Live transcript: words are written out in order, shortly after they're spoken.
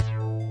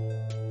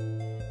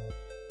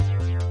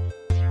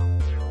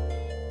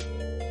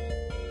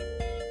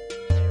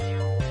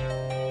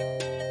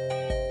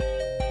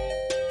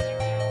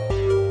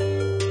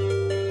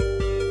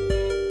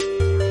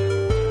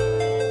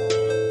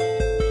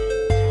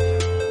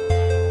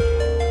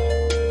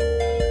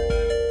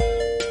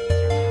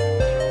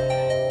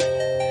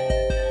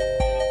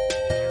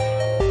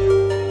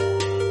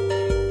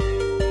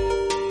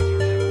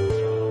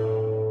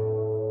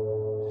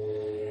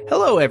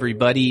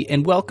everybody,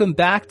 and welcome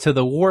back to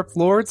the Warp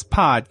Lords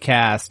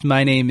podcast.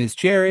 My name is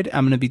Jared.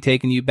 I'm going to be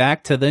taking you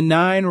back to the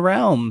Nine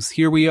Realms.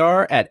 Here we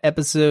are at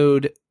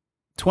episode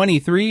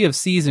 23 of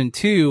season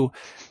 2.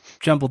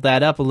 Jumbled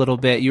that up a little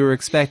bit. You were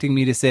expecting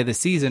me to say the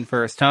season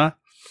first, huh?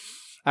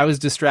 I was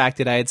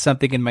distracted. I had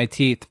something in my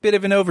teeth. Bit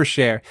of an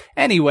overshare.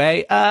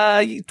 Anyway,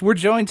 we're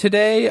joined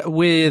today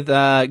with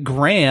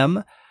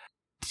Graham,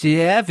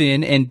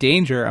 Devin, and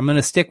Danger. I'm going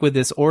to stick with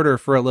this order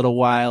for a little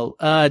while.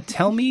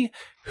 Tell me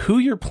who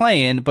you're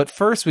playing, but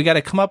first we got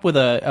to come up with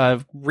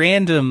a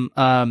random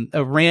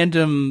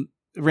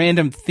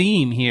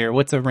theme here.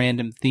 What's a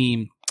random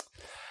theme?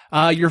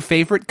 Your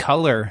favorite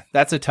color.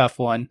 That's a tough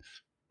one.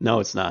 No,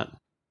 it's not.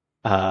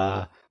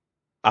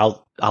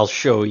 I'll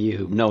show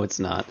you. No, it's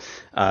not.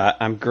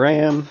 I'm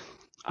Graham.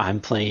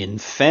 I'm playing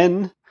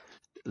Fen,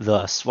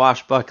 the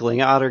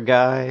swashbuckling otter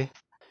guy,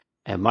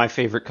 and my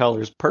favorite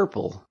color is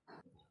purple.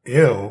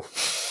 Ew.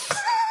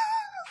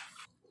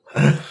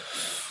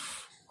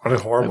 What a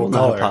horrible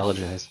color. I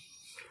apologize.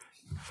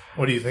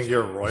 What do you think,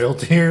 you're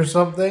royalty or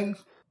something?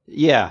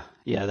 Yeah,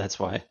 that's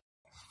why.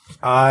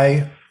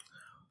 I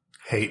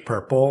hate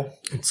purple.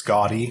 It's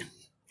gaudy.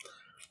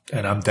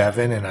 And I'm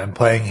Devin, and I'm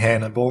playing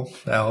Hannibal,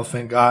 the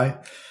elephant guy.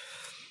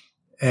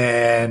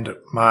 And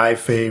my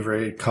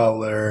favorite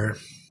color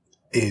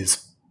is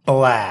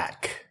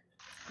black.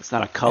 It's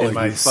not a color,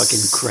 you fucking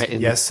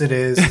cretin. Yes, it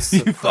is. It's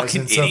the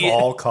presence of idiot.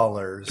 all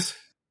colors.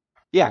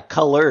 Yeah,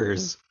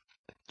 colors.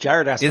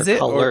 Jared asked for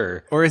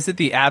color. Or is it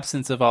the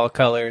absence of all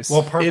colors?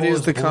 Well, purple it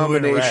is the blue and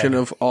combination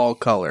red. of all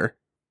color.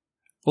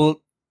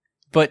 Well,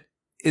 but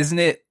isn't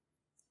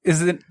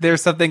there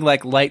something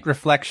like light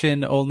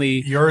reflection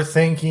only? You're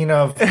thinking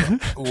of,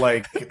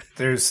 like,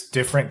 there's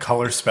different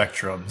color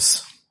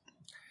spectrums.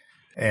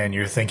 And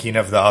you're thinking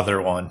of the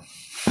other one.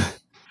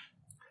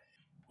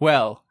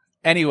 Well,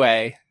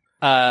 anyway.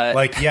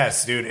 Like,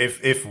 yes, dude,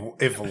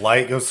 if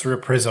light goes through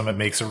a prism, it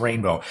makes a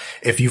rainbow.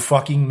 If you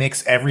fucking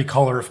mix every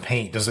color of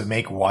paint, does it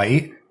make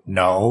white?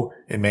 No.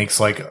 It makes,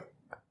 like, a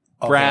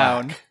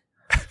brown.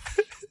 black.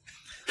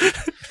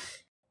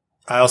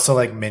 I also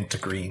like mint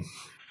green.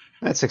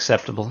 That's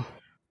acceptable.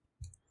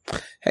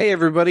 Hey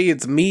everybody,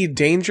 it's me,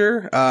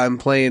 Danger. I'm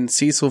playing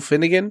Cecil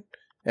Finnegan,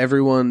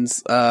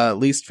 everyone's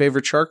least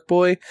favorite shark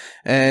boy,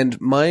 and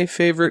my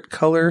favorite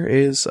color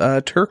is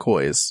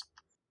turquoise.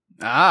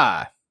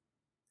 Ah.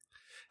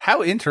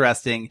 How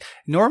interesting.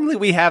 Normally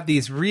we have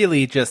these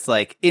really just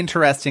like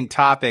interesting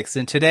topics,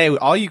 and today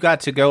all you got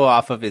to go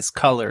off of is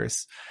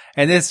colors.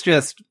 And it's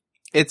just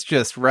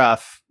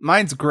rough.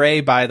 Mine's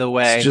gray, by the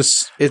way.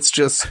 It's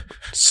just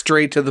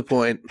straight to the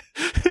point.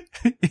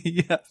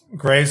 Yeah.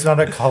 Gray's not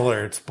a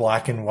color, it's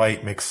black and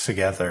white mixed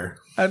together.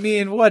 I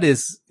mean, what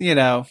is,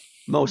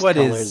 Most what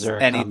colors is are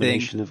a anything?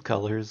 combination of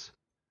colors.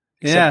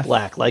 Yeah. Except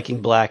black.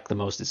 Liking black the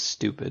most is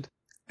stupid.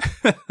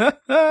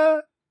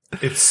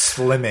 It's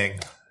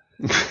slimming.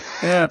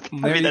 Yeah, I there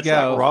mean, you that's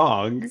go. not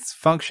wrong. It's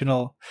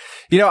functional.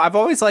 I've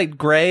always liked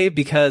gray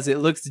because it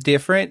looks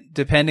different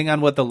depending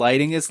on what the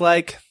lighting is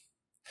like.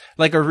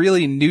 Like a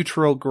really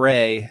neutral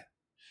gray.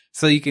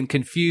 So you can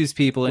confuse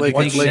people and Like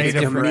think What like it's shade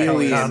of different gray?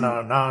 colors. No.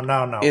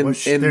 In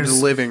the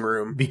There's- living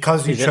room.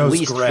 Because you There's chose at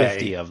least gray.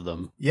 50 of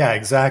them. Yeah,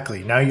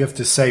 exactly. Now you have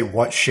to say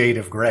what shade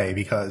of gray,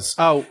 because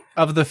Oh,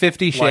 of the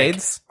 50 like,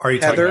 shades? are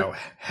you Heather? talking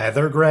about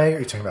heather gray? Are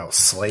you talking about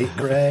slate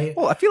gray?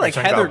 Well, I feel Are you like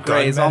talking heather about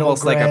gray is gunmetal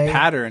almost like a gray?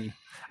 pattern.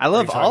 I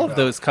love talking all of about?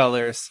 those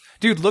colors.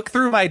 Dude, look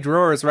through my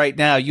drawers right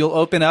now. You'll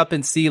open up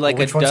and see like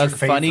Well, a which one's your Doug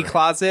Funny favorite?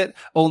 closet,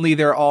 only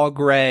they're all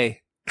gray.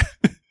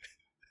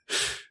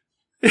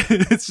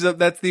 That's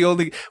the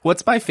only.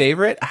 What's my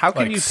favorite? How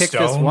can Like you pick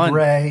stone this one?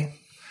 gray?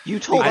 You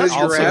told Because us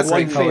you're also asking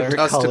one color. favorite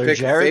Us to color, pick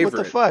a Jared. What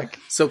the favorite. fuck?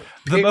 So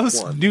The pick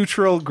most one.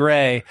 neutral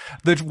gray,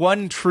 the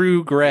one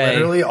true gray.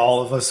 Literally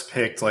all of us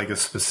picked like a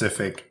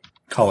specific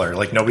color.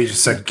 Like nobody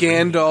just said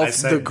green. Gandalf I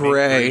said the mint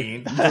gray.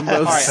 green. The most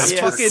All right,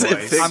 I'm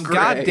specific I'm gray.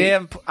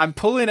 goddamn. I'm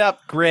pulling up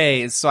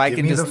grays so I Give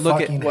can me just the look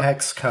at fucking what.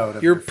 hex code.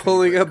 Of You're your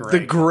pulling favorite up the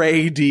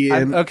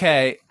gradient.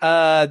 Okay,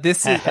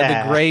 this is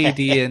the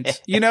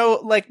gradient.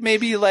 Like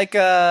maybe like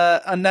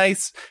a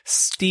nice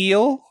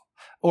steel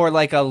or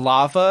like a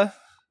lava,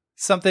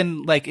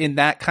 something like in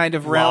that kind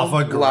of realm.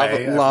 Lava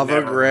gray. I've Lava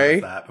never gray.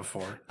 heard of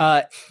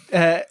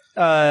that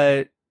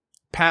before.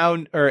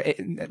 Pound or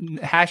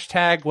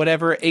hashtag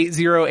whatever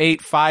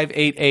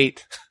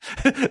 808588.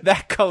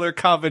 That color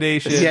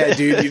combination. Yeah,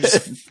 dude, you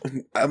just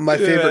my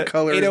favorite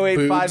color is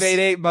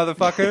 808588,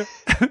 motherfucker.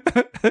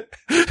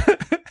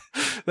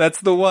 That's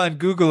the one.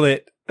 Google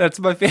it. That's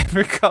my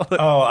favorite color.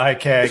 Oh,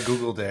 okay. I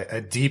googled it. A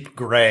deep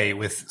gray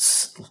with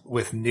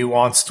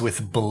nuanced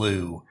with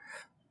blue.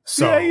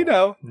 So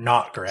Yeah,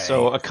 not gray.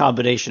 So a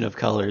combination of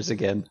colors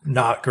again.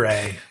 not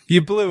gray.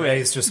 You blew it. Gray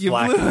is just You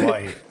black blew and it.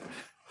 white.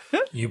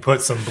 You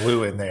put some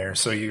blue in there,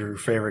 so your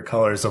favorite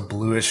color is a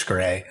bluish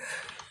gray.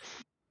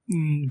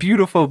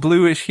 Beautiful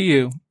bluish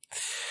hue.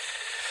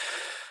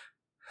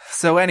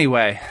 So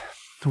anyway,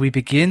 we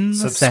begin the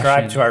Subscribe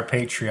session. to our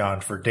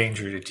Patreon for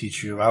Danger to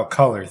teach you about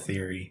color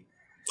theory.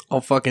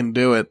 I'll fucking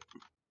do it.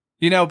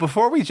 You know,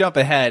 before we jump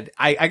ahead,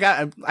 I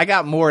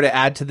got more to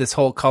add to this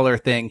whole color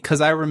thing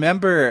because I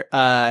remember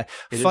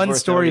fun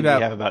story about.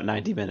 We have about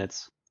 90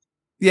 minutes.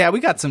 Yeah,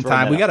 we got some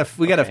time. We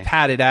gotta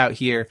pad it out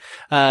here.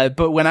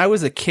 But when I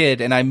was a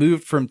kid and I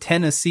moved from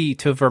Tennessee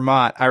to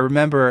Vermont, I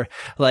remember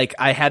like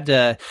I had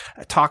to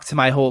talk to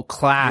my whole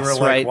class.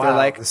 You were right? Wow, they're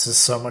like, this is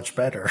so much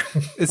better.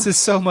 this is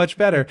so much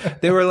better.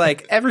 They were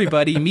like,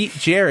 everybody meet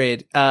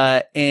Jared.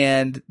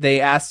 And they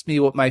asked me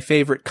what my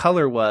favorite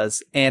color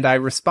was. And I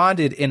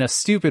responded in a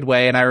stupid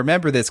way. And I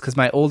remember this because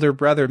my older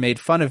brother made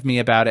fun of me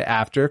about it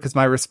after, because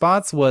my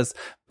response was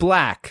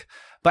black.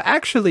 But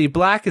actually,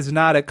 black is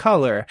not a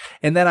color.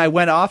 And then I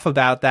went off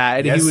about that,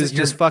 and Yes, he was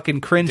just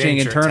fucking cringing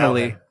Danger,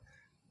 internally.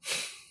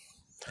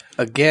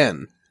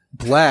 Again,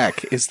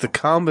 black is the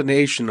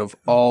combination of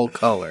all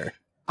color.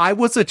 I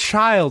was a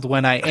child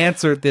when I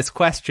answered this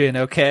question,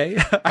 okay?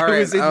 All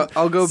right,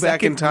 I'll go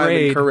back in time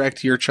and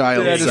correct your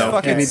child. Yeah, just so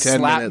fucking give me 10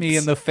 slap minutes. me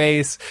in the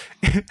face.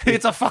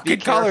 It's a fucking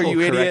color,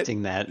 you idiot.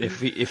 Correcting that.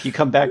 If you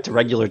come back to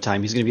regular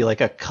time, he's going to be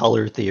like a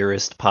color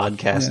theorist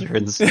podcaster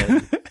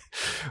instead.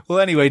 Well,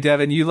 anyway,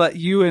 Devin,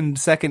 you and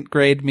second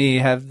grade me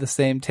have the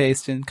same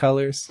taste in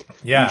colors.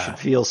 Yeah. You should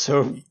feel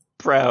so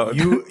proud.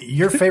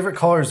 Your favorite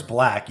color is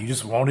black. You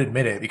just won't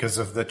admit it because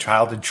of the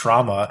childhood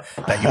trauma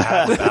that you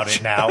have about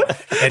it now.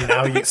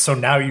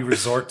 And now you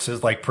resort to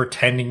like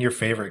pretending your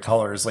favorite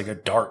color is like a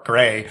dark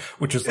gray,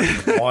 which is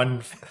like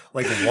one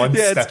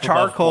Yeah, step it's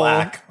charcoal.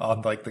 above black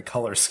on like the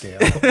color scale.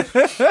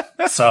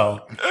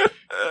 So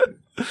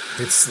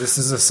this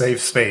is a safe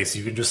space.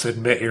 You can just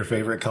admit your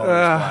favorite color is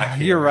black.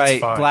 You're It's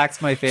right. fine.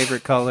 Black's my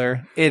favorite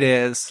color. It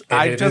is. And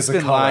I've it just is a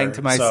been color, lying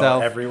to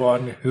myself. So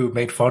everyone who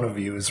made fun of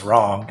you is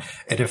wrong.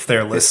 And if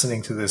they're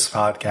listening to this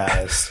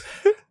podcast,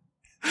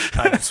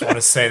 I just want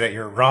to say that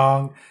you're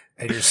wrong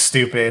and you're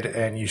stupid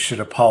and you should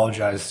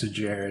apologize to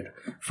Jared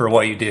for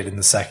what you did in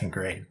the second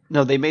grade.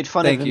 No, they made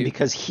fun Thank of him you.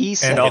 because he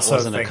said And it also,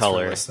 wasn't a thanks for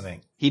color.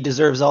 listening. He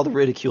deserves all the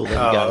ridicule that he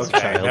got Oh, as a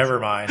okay. child. Never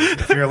mind.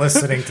 If you're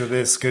listening to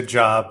this, good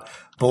job.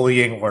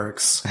 Bullying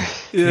works.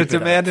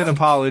 Demand an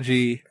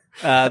apology.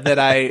 That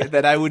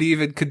I would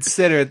even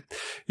consider,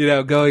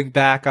 going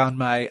back on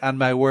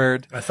my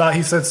word. I thought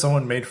he said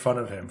someone made fun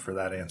of him for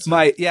that answer.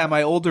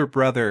 My older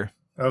brother.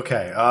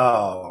 Okay.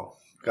 Oh,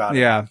 got it.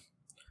 Yeah.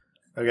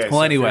 Okay.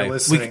 Well, so anyway, if you're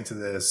listening to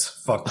this,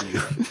 fuck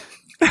you.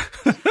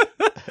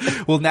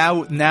 Well,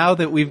 now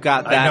that we've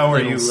got I that know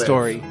where little you live.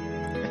 story,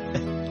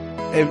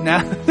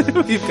 now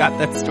that we've got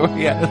that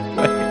story out of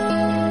the way.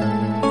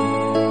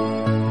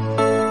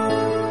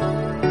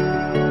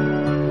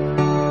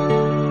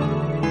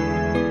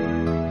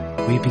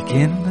 We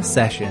begin the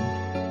session.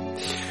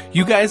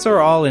 You guys are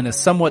all in a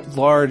somewhat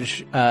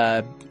large,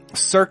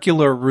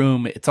 circular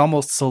room. It's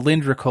almost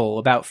cylindrical,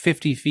 about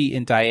 50 feet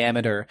in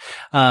diameter.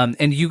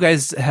 And you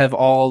guys have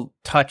all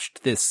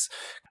touched this,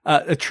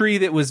 a tree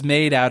that was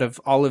made out of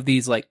all of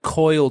these like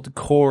coiled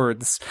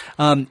cords.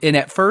 And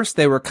at first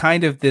they were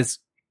kind of this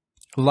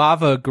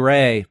lava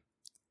gray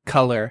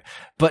color,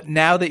 but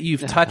now that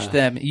you've touched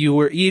them, you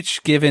were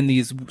each given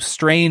these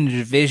strange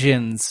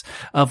visions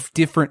of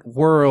different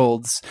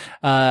worlds,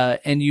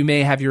 and you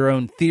may have your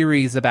own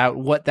theories about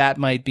what that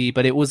might be,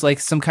 but it was like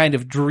some kind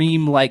of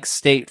dream-like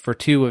state for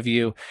two of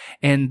you.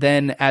 And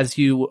then as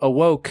you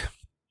awoke,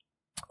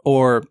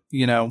 or,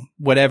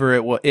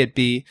 whatever it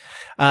be,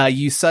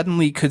 you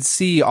suddenly could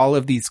see all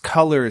of these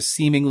colors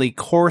seemingly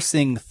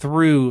coursing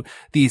through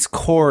these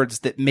cords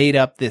that made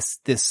up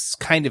this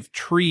kind of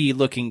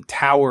tree-looking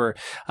tower,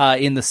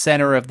 in the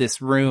center of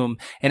this room.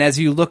 And as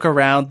you look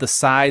around the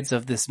sides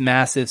of this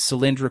massive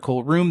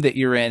cylindrical room that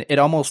you're in, it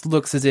almost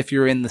looks as if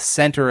you're in the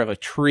center of a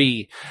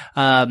tree.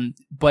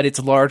 But it's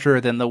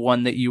larger than the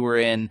one that you were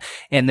in.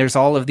 And there's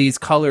all of these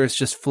colors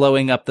just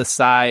flowing up the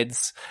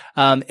sides.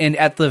 And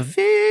at the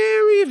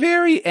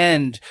very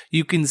end,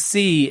 you can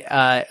see,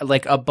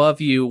 like above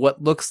you,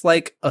 what looks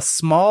like a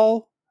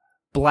small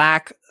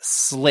black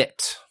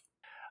slit.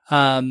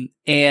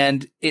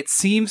 And it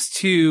seems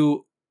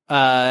to,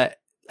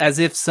 as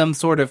if some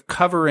sort of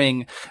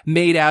covering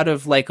made out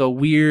of like a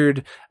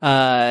weird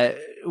like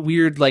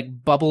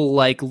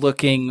bubble-like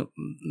looking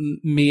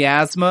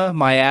miasma.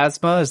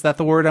 Is that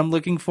the word I'm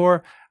looking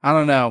for? I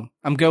don't know.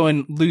 I'm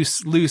going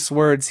loose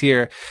words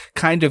here.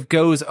 Kind of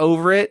goes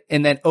over it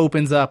and then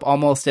opens up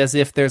almost as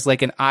if there's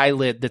like an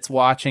eyelid that's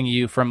watching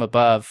you from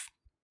above.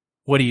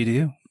 What do you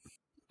do?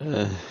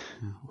 Well,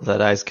 that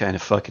eye's kind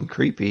of fucking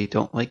creepy.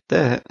 Don't like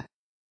that.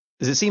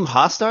 Does it seem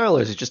hostile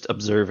or is it just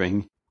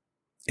observing?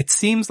 It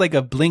seems like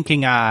a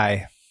blinking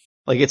eye.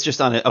 Like it's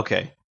just on it.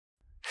 Okay.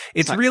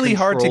 It's not really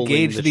hard to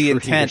controlling gauge the the tree or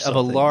intent of a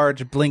something.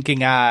 large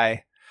blinking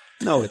eye.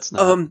 No, it's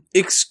not.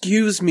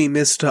 Excuse me,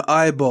 Mr.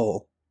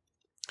 Eyeball.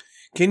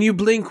 Can you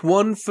blink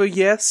 1 for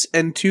yes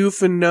and 2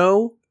 for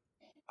no?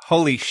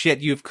 Holy shit,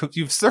 you've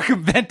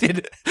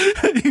circumvented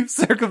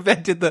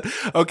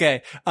the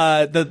okay.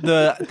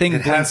 The thing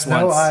It blinks has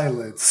no once.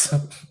 eyelids.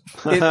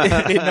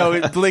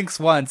 It blinks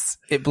once.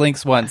 It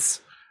blinks once.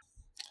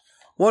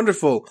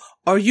 Wonderful.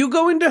 Are you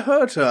going to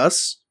hurt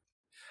us?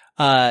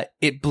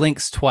 It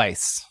blinks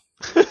twice.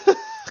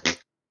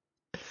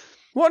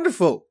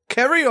 Wonderful.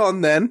 carry on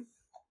then.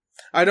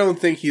 I don't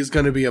think he's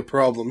going to be a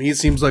problem. He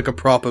seems like a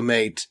proper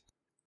mate.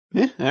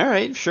 Yeah, all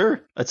right,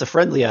 sure. That's a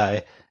friendly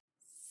eye.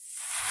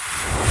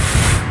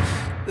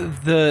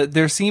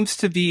 There seems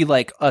to be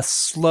like a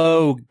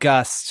slow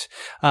gust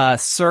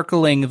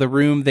circling the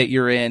room that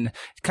you're in,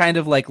 kind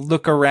of like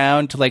look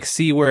around to like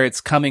see where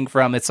it's coming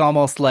from. It's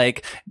almost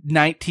like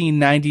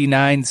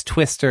 1999's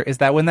Twister. Is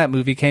that when that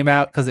movie came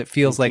out? Because it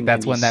feels like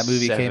that's when that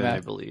movie came out.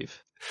 I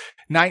believe.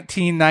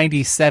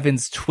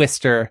 1997's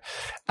Twister.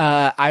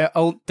 I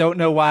don't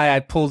know why I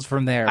pulled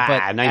from there,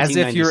 but as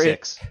if you're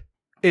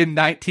in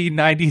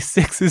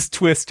 1996's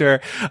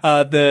Twister,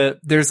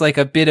 there's like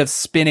a bit of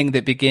spinning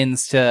that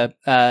begins to,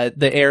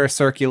 the air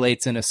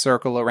circulates in a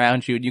circle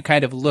around you, and you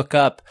kind of look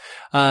up,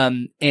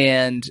 and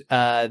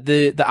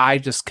the eye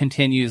just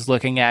continues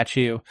looking at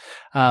you,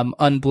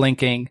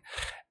 unblinking.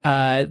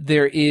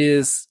 There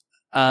is,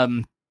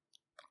 roll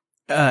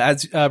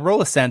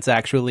a sense,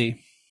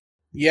 actually.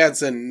 Yeah,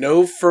 it's a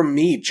no from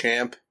me,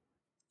 champ.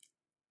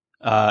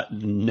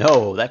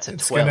 No, that's a 12.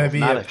 It's gonna be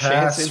not a chance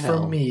pass in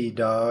hell. from me,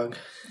 dog.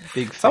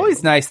 Big. It's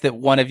always nice that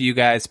one of you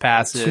guys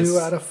passes. 2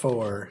 out of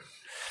 4.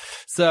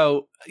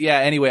 So, yeah,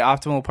 anyway,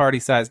 optimal party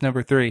size,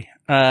 number 3.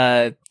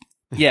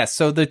 Yeah,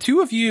 so the two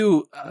of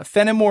you,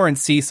 Fenimore and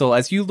Cecil,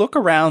 as you look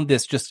around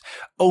this just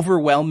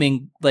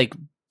overwhelming, like,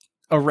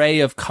 array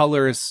of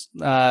colors,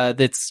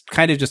 that's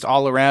kind of just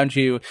all around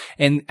you,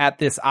 and at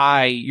this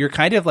eye, you're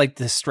kind of, like,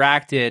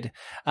 distracted,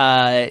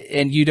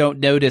 and you don't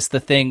notice the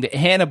thing that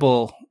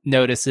Hannibal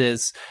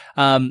notices.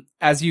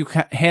 As you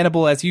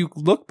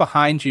look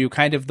behind you,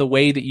 kind of the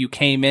way that you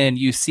came in,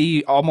 you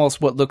see almost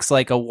what looks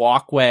like a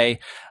walkway,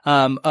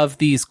 of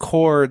these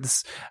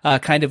cords,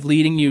 kind of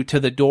leading you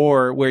to the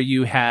door where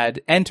you had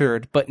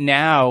entered. But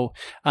now,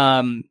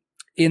 in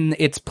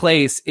its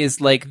place is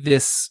like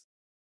this,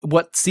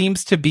 what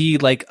seems to be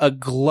like a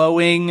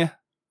glowing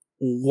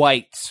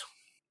white,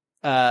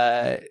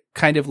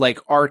 kind of like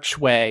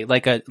archway,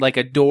 like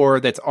a door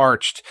that's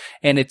arched,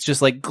 and it's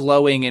just like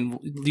glowing, and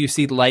you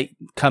see light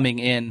coming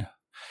in.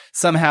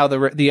 Somehow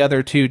the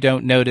other two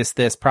don't notice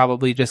this,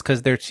 probably just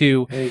because they're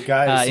too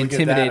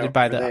intimidated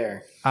by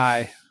the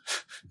eye.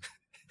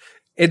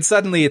 And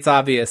suddenly it's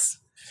obvious.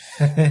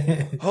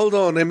 Hold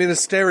on, I'm in a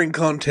staring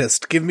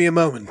contest. Give me a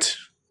moment.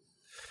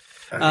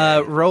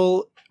 Okay.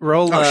 Roll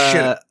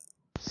shit.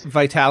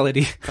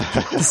 Vitality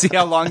to see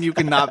how long you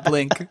can not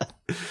blink.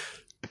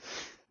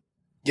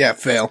 Yeah,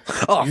 fail.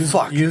 Oh,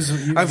 fuck.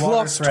 I've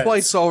lost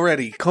twice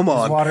already. Come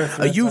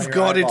on. You've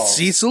got it,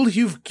 Cecil.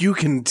 You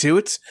can do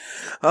it.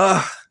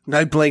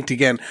 I blinked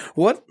again.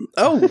 What?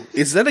 Oh,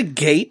 is that a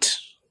gate?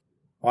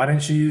 Why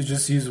didn't you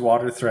just use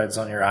water threads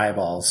on your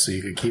eyeballs so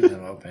you could keep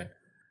them open?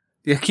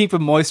 Yeah, keep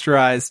them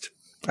moisturized.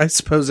 I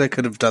suppose I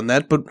could have done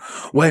that, but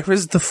where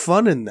is the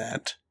fun in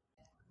that?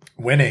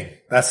 Winning.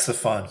 That's the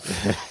fun.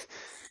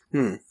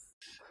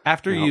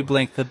 After you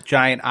blink, the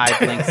giant eye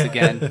blinks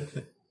again.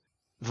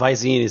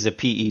 Visine is a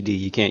PED.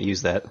 You can't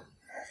use that.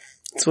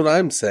 That's what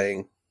I'm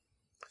saying.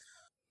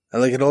 I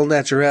like it all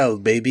natural,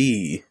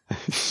 baby.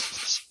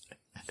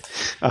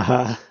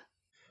 Uh-huh.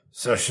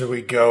 So should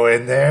we go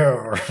in there?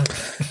 Or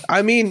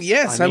I mean,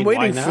 yes, I'm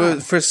waiting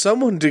for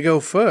someone to go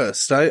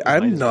first.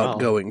 I'm not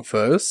going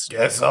first.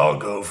 Guess I'll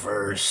go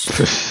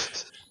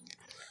first.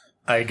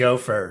 I go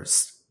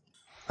first.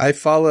 I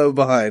follow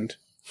behind.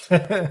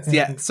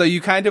 Yeah, so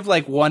you kind of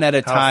like one at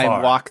a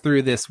time walk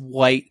through this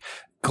white,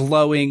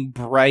 glowing,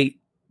 bright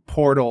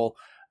portal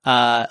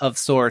of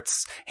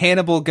sorts.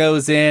 Hannibal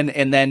goes in,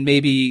 and then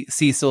maybe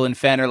Cecil and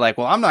Fen are like,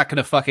 well, I'm not going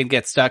to fucking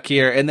get stuck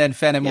here. And then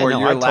Fenimore,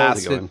 you're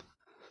last. Totally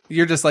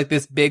you're just like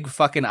this big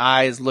fucking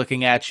eyes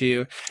looking at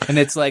you. And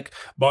it's like,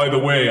 by the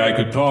way, I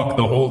could talk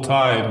the whole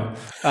time.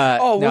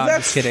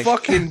 That's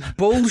fucking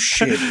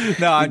bullshit.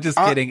 No, I'm just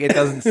kidding. It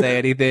doesn't say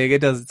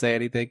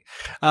anything.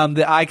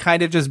 The eye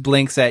kind of just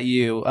blinks at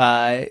you,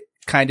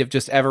 kind of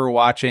just ever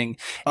watching.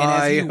 And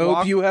I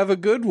hope you have a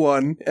good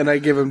one. And I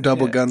give him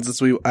double guns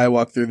as I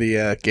walk through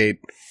the gate.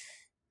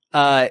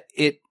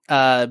 It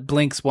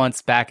blinks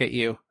once back at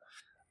you.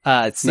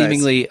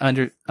 Seemingly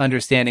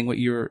understanding what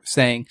you were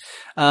saying.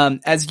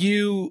 As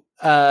you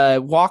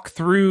walk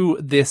through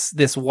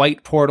this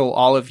white portal,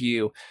 all of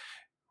you,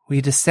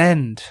 we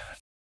descend.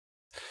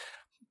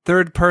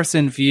 Third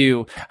person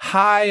view,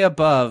 high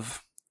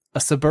above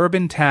a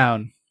suburban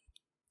town.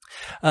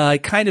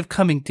 Kind of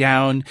coming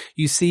down,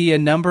 you see a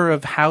number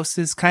of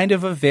houses, kind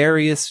of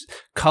various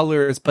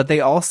colors, but they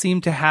all seem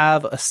to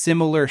have a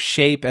similar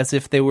shape, as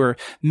if they were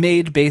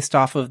made based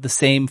off of the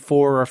same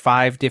 4 or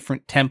 5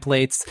 different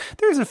templates.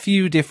 There's a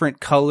few different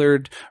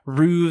colored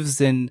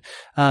roofs and,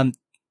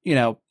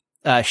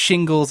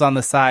 shingles on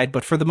the side,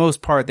 but for the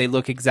most part, they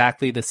look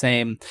exactly the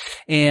same.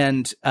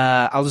 And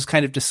I'll just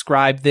kind of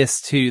describe this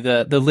to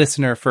the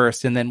listener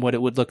first, and then what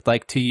it would look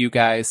like to you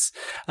guys.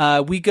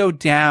 We go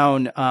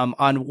down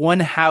on one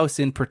house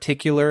in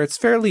particular. It's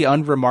fairly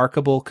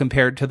unremarkable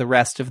compared to the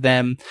rest of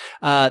them.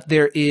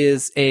 There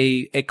is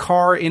a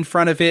car in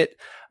front of it.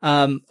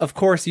 Of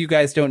course, you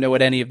guys don't know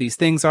what any of these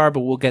things are,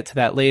 but we'll get to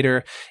that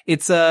later.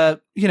 It's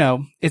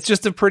it's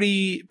just a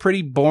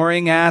pretty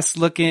boring ass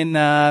looking,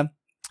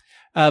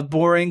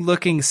 boring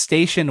looking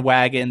station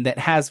wagon that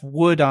has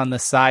wood on the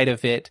side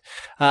of it.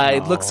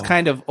 It looks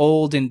kind of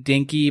old and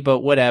dinky, but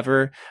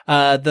whatever.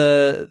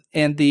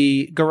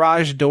 The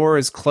garage door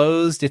is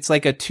closed. It's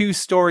like a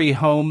 2-story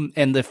home,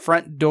 and the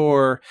front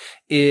door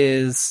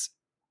is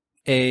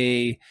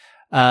a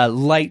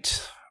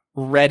light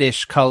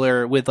reddish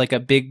color with like a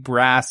big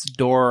brass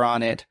door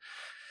on it.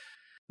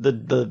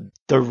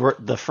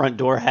 The front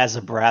door has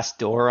a brass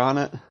door on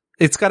it?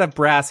 It's got a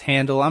brass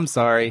handle. I'm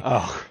sorry.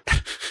 Oh.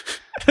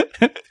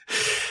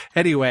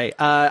 Anyway,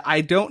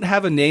 I don't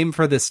have a name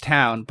for this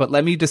town, but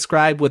let me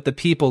describe what the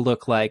people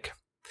look like.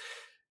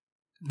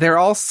 They're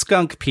all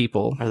skunk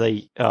people. Are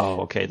they?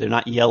 Oh, okay. They're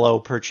not yellow,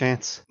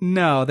 perchance?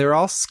 No, they're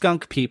all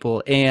skunk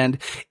people. And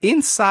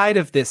inside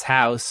of this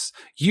house,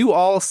 you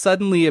all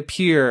suddenly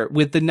appear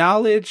with the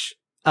knowledge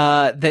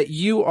that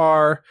you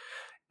are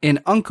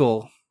an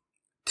uncle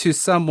to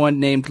someone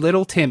named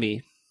Little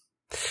Timmy.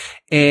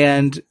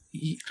 And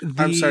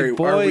I'm sorry,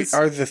 boys,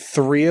 are the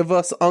three of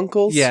us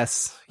uncles?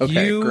 Yes.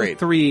 Okay, you great.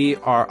 3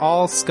 are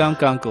all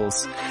skunk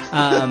uncles.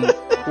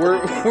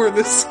 We're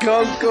the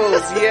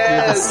skunkles,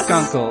 yes! You're the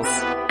skunkles.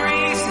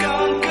 3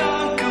 skunk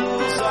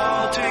uncles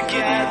all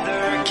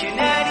together. Can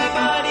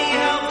anybody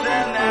help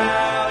them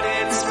out?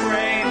 It's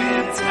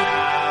Raymond's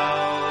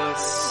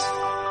house.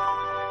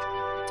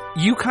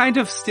 You kind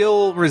of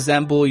still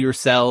resemble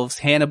yourselves.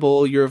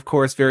 Hannibal, you're of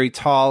course very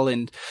tall,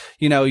 and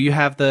you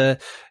have the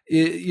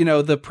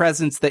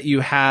presence that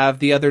you have.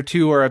 The other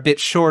 2 are a bit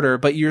shorter,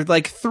 but you're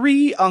like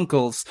 3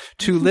 uncles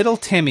to Little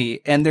Timmy,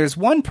 and there's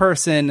one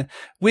person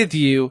with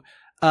you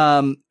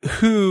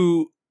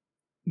who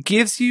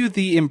gives you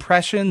the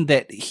impression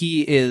that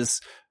he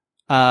is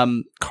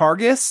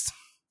Kargus,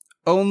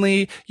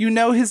 only you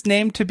know his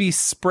name to be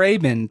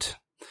Spraymond.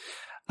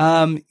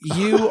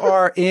 You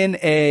are in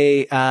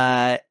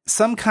a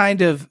some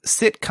kind of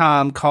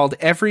sitcom called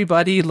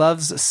Everybody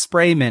Loves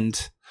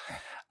Spraymond.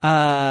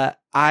 I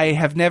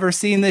have never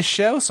seen this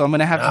show, so I'm going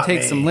to have to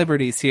take some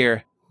liberties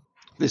here.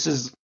 This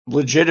is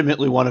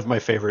legitimately one of my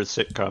favorite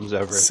sitcoms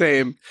ever.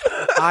 Same.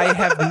 I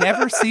have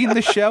never seen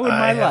the show in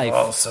my life. I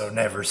have also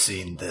never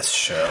seen this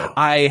show.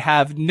 I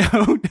have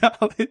no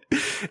knowledge.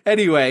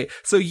 Anyway,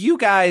 so you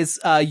guys,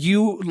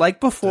 you like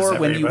before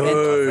when you Does went.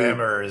 everybody love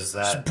him, or is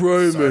that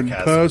Sprayman, sarcasm?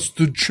 pass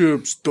the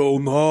chips,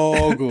 don't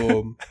hog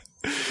 'em.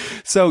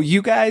 So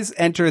you guys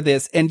enter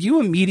this, and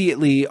you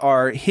immediately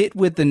are hit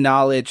with the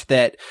knowledge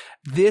that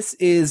this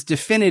is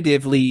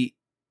definitively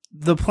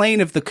the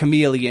plane of the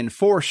chameleon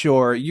for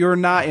sure. You're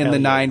not in the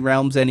Nine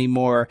Realms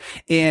anymore,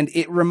 and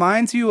it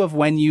reminds you of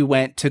when you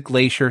went to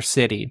Glacier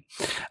City.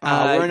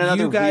 We're in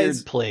another you guys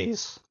weird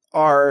place.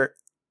 are,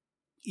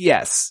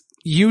 yes,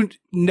 you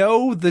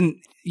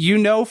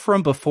know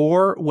from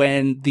before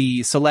when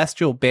the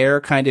Celestial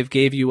Bear kind of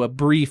gave you a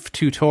brief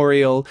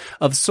tutorial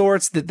of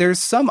sorts that there's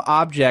some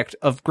object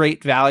of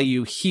great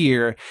value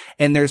here,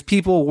 and there's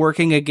people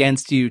working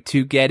against you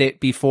to get it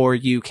before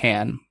you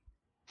can.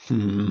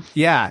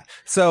 Yeah.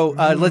 So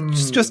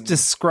let's just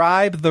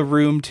describe the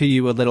room to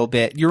you a little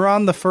bit. You're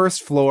on the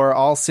first floor,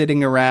 all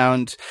sitting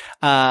around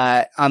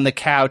on the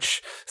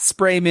couch.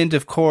 Spraymond,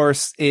 of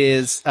course,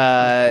 is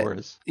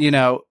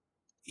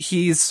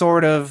he's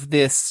sort of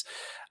this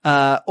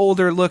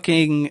older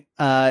looking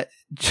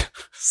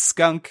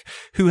skunk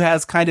who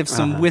has kind of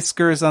some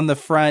whiskers on the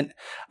front.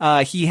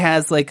 He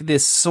has like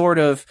this sort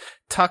of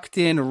tucked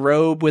in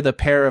robe with a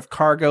pair of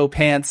cargo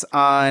pants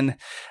on,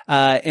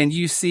 and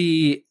you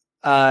see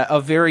a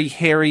very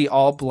hairy,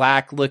 all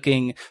black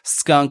looking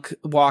skunk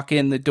walk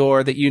in the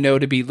door that you know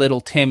to be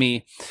Little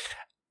Timmy.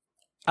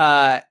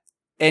 And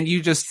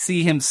you just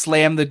see him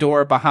slam the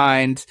door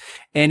behind,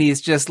 and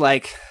he's just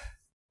like,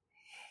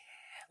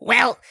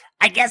 "Well,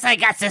 I guess I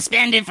got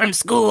suspended from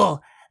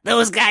school.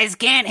 Those guys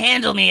can't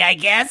handle me, I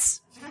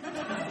guess."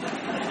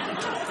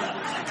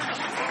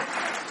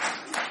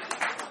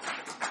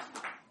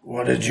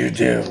 What did you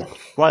do?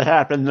 What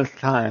happened this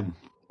time?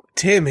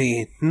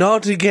 Timmy,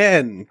 not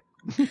again.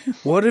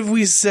 What have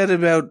we said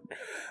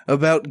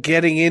about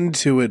getting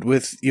into it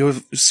with your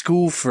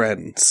school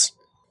friends?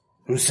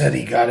 Who said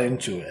he got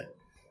into it?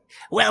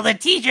 Well, the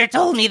teacher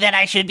told me that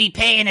I should be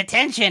paying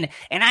attention,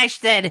 and I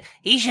said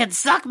he should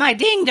suck my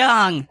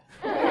ding-dong.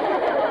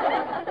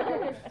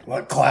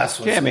 What class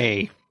was it?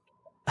 Jimmy.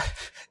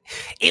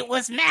 It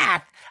was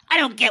math. I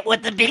don't get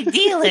what the big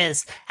deal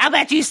is. How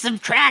about you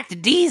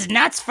subtract D's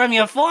nuts from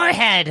your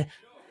forehead?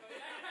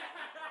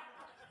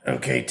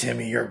 Okay,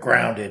 Timmy, you're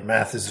grounded.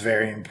 Math is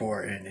very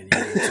important, and you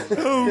need to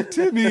 "Oh,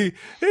 Timmy,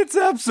 it's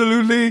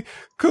absolutely,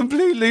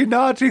 completely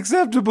not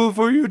acceptable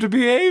for you to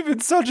behave in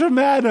such a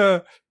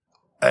manner."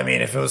 I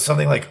mean, if it was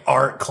something like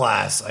art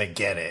class, I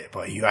get it,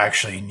 but you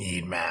actually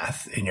need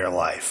math in your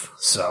life,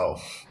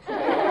 so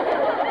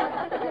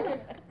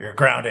you're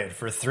grounded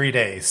for 3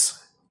 days.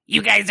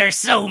 You guys are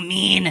so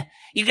mean.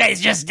 You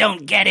guys just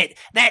don't get it.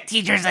 That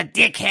teacher's a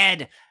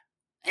dickhead.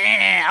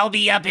 I'll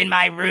be up in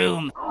my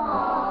room.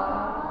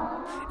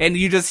 And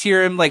you just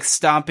hear him like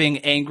stomping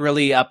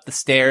angrily up the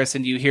stairs,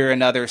 and you hear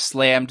another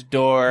slammed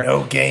door.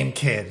 No game,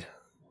 kid.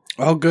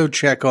 I'll go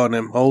check on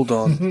him. Hold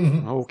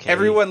on. Okay.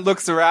 Everyone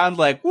looks around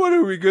like, what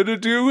are we gonna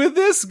do with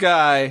this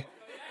guy?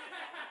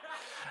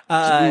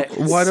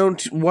 Why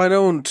don't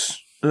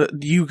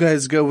you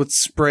guys go with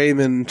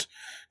Sprayman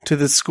to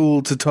the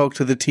school to talk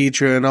to the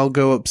teacher, and I'll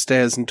go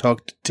upstairs and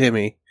talk to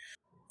Timmy.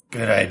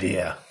 Good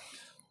idea.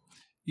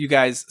 You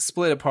guys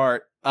split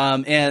apart.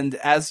 And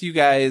as you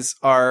guys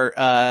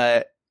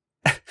are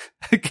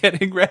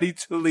getting ready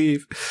to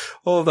leave,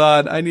 hold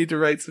on, I need to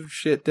write some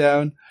shit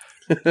down.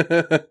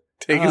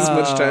 Take as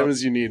much time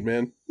as you need,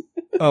 man.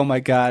 Oh my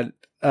god.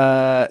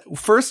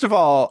 First of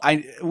all,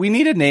 we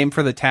need a name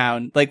for the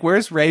town. Like,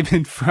 where's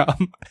Raymond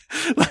from?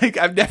 Like,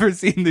 I've never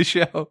seen the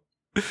show.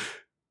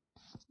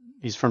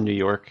 He's from New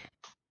York.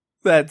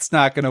 That's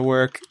not gonna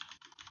work.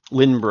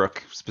 Lynbrook,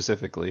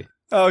 specifically.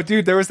 Oh,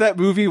 dude, there was that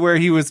movie where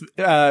he was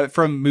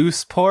from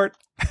Mooseport.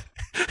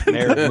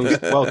 Mayor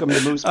of welcome to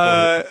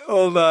Mooseport.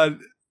 Hold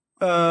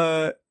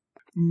on.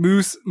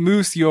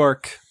 Moose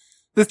York.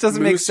 This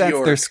doesn't make Moose sense.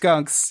 York. They're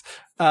skunks.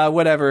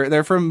 Whatever.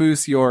 They're from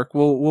Moose York.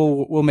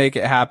 We'll make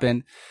it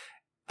happen.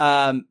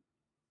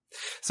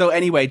 So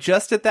anyway,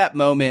 just at that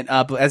moment,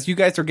 as you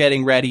guys are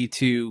getting ready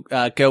to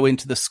go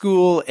into the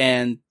school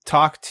and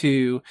talk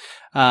to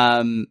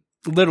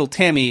little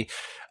Timmy,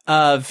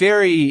 a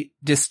very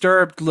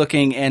disturbed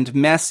looking and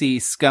messy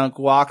skunk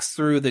walks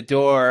through the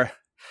door,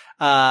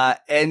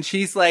 and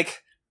she's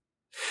like,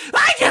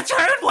 I just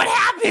heard what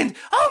happened.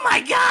 Oh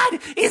my god,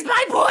 is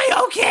my boy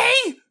okay?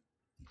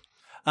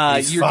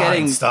 He's you're fine.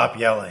 getting Stop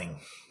yelling.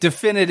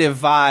 definitive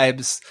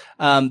vibes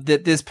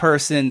that this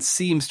person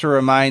seems to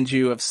remind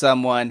you of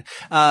someone.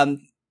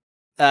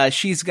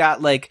 She's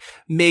got like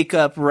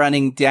makeup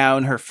running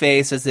down her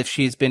face as if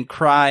she's been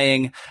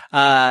crying,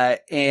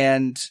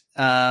 and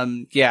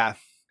yeah.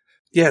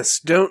 Yes,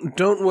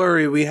 don't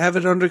worry, we have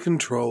it under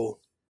control.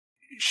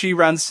 She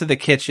runs to the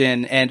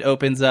kitchen and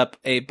opens up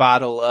a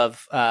bottle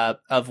of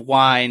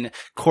wine,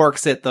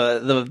 corks it.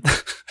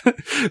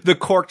 The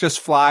cork just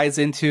flies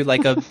into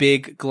like a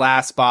big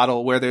glass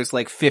bottle where there's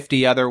like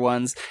 50 other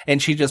ones.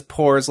 And she just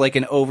pours like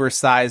an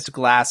oversized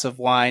glass of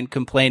wine,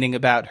 complaining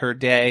about her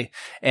day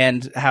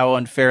and how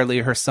unfairly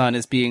her son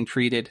is being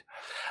treated.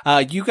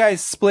 You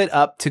guys split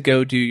up to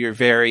go do your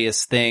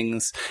various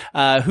things.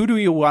 Who do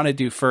you want to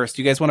do first?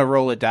 You guys want to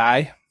roll a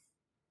die?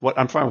 What?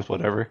 I'm fine with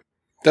whatever.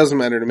 Doesn't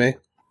matter to me.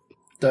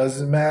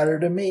 Doesn't matter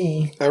to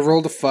me. I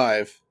rolled a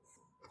 5.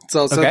 It's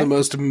also Okay. the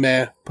most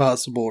meh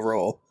possible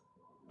roll.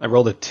 I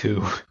rolled a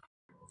 2.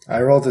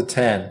 I rolled a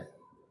 10.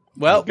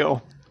 Well, Let's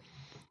go.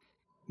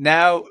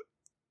 now,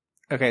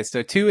 okay,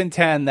 so 2 and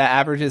 10, that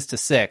averages to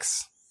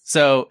 6.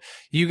 So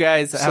you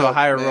guys have So, a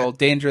higher man. roll.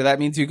 Danger, that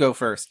means you go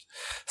first.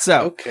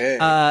 So, Okay.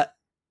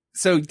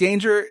 so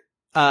Danger,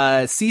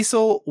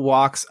 Cecil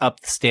walks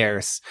up the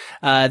stairs.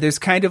 There's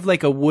kind of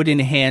like a wooden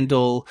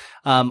handle,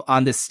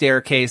 on the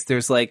staircase.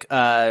 There's like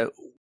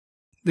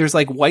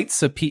white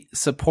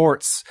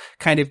supports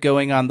kind of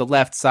going on the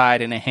left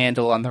side and a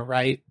handle on the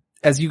right.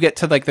 As you get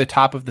to like the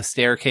top of the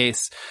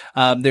staircase,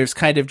 there's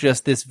kind of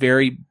just this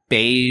very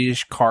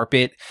beige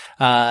carpet,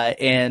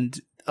 and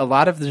a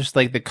lot of just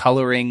like the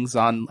colorings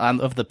on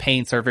of the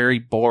paints are very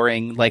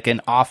boring, like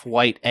an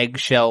off-white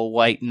eggshell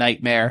white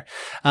nightmare.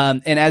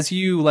 And as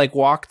you like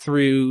walk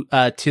through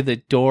to the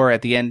door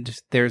at the end,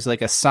 there's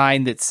like a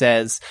sign that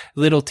says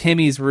 "Little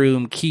Timmy's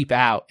room, keep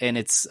out," and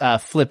it's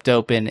flipped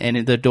open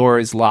and the door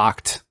is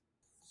locked.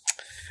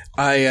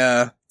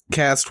 I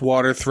cast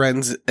water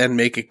threads and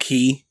make a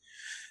key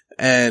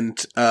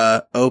and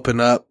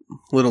open up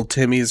little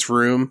Timmy's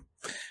room.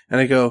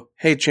 And I go,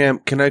 "Hey,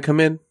 champ, can I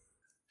come in?"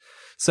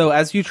 So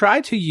as you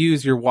try to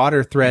use your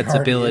water threads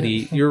Already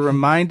ability, in. you're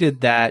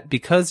reminded that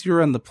because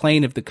you're on the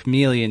plane of the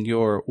chameleon,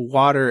 your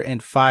water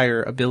and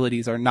fire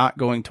abilities are not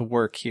going to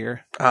work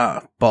here.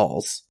 Ah,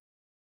 balls.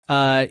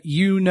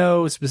 You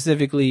know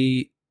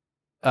specifically,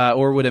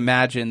 or would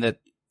imagine that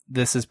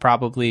this is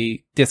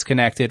probably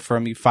disconnected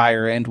from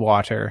fire and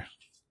water.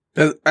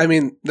 I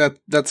mean,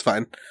 that's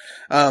fine.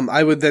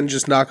 I would then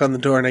just knock on the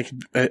door and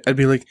I'd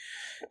be like,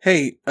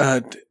 "Hey,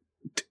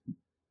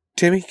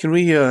 Timmy, can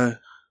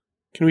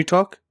we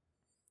talk?"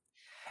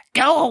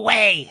 Go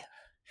away.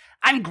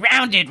 I'm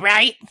grounded,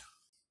 right?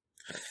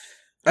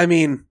 I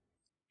mean,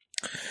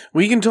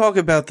 we can talk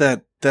about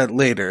that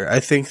later.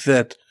 I think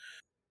that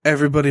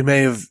everybody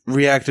may have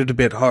reacted a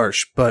bit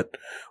harsh, but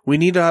we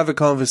need to have a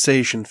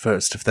conversation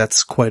first, if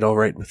that's quite all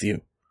right with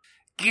you.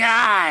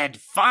 God,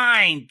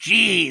 fine,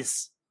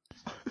 jeez.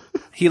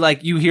 He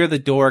like, you hear the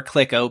door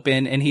click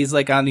open and he's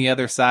like on the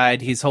other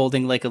side. He's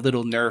holding like a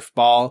little Nerf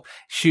ball,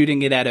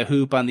 shooting it at a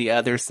hoop on the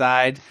other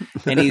side.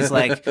 And he's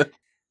like,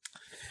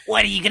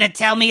 What, are you gonna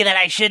tell me that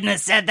I shouldn't have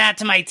said that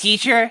to my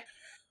teacher?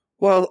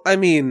 Well, I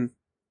mean,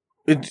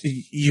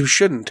 you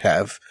shouldn't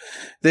have.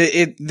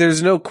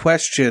 There's no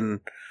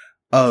question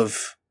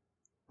of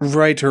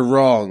right or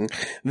wrong.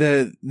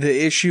 The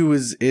issue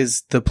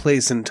is the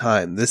place and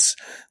time. This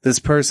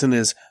person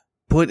is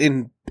put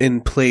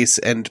in place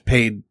and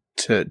paid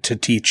to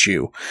teach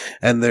you,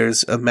 and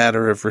there's a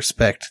matter of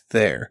respect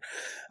there.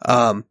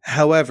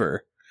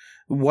 However,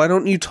 why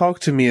don't you talk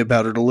to me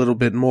about it a little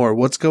bit more?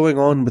 What's going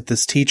on with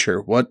this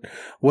teacher? What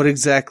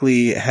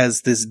exactly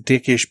has this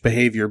dickish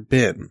behavior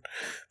been?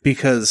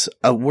 Because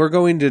we're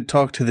going to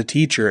talk to the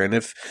teacher, and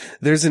if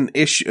there's an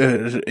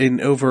issue, an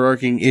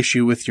overarching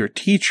issue with your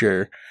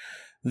teacher,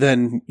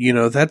 then, you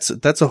know, that's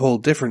a whole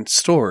different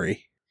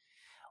story.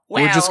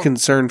 Well, We're just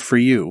concerned for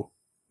you,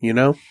 you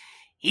know?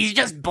 he's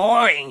just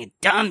boring,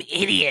 dumb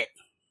idiot.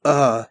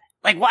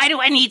 Like, why do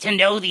I need to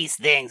know these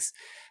things?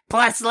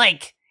 Plus,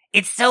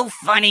 it's so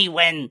funny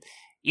when,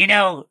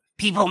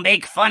 people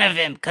make fun of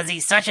him because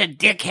he's such a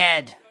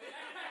dickhead.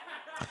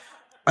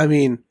 I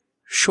mean,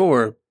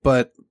 sure,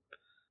 but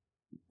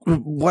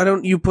why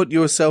don't you put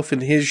yourself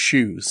in his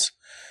shoes?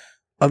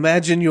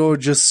 Imagine you're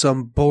just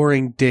some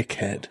boring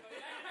dickhead.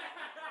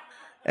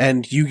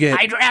 And you get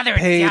I'd rather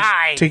paid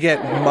die. to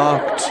get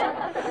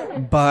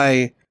mocked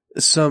by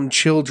some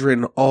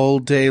children all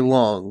day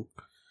long.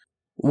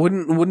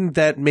 Wouldn't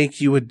that make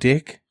you a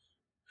dick?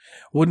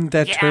 Wouldn't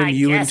that Yeah, turn I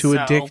you guess into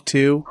a so. dick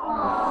too?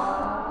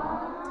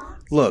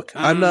 Look,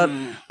 I'm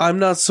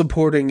not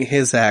supporting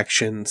his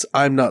actions.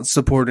 I'm not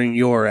supporting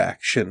your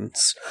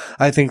actions.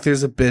 I think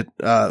there's a bit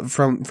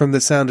from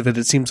the sound of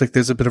it seems like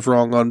there's a bit of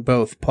wrong on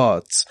both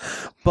parts.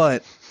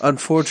 But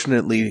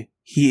unfortunately,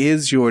 he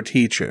is your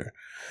teacher.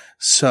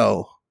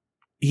 So,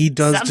 he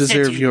does Substitute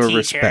deserve your teacher.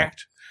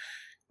 respect.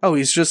 Oh,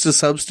 he's just a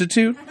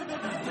substitute?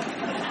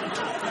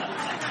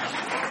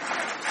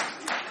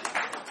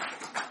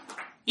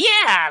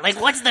 Yeah,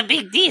 what's the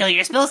big deal?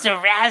 You're supposed to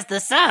razz the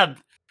sub.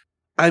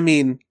 I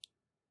mean,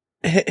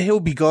 he'll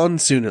be gone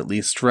soon at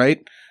least, right?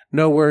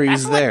 No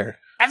worries there.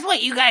 That's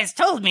what you guys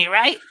told me,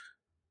 right?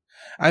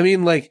 I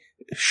mean,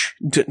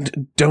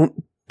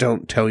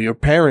 don't tell your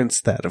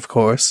parents that, of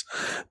course.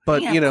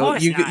 But Yeah, of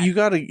course not. you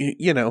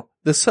gotta,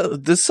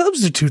 the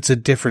substitute's a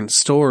different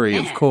story,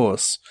 of Yeah.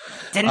 course.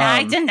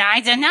 Deny.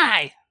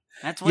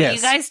 That's what yes.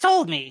 you guys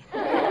told me. All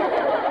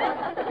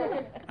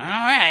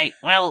right.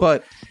 Well,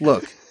 But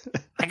look,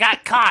 I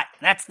got caught.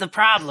 That's the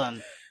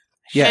problem.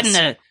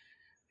 Yes.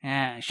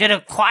 Should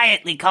have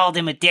quietly called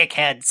him a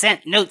dickhead.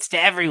 Sent notes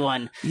to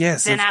everyone.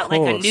 yes, Sent of out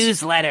course. a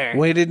newsletter.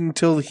 Waited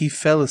until he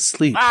fell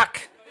asleep.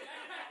 Fuck.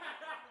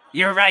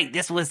 You're right.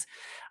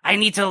 I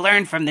need to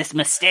learn from this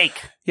mistake.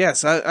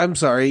 Yes, I'm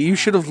sorry. You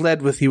should have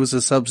led with he was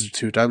a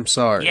substitute. I'm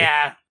sorry.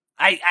 Yeah.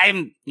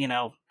 I'm,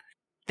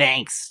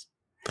 thanks.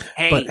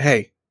 Hey, But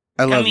hey,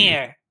 I love come you.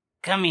 here.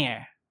 Come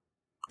here.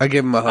 I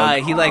give him a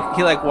hug. He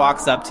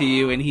walks up to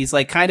you, and he's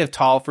kind of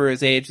tall for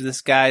his age.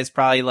 This guy's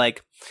probably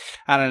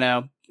I don't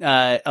know,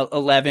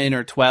 11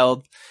 or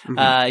 12.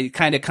 Mhm. He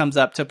kind of comes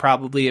up to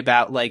probably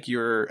about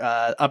your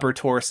upper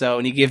torso,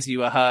 and he gives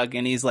you a hug,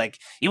 and he's like,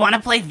 You want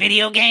to play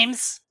video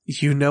games?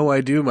 You know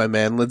I do, my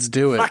man. Let's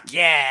do it. Fuck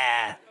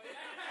yeah.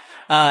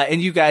 and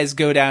you guys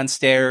go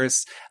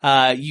downstairs.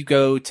 You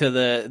go to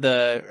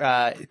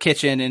the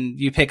kitchen, and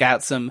you pick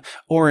out some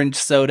orange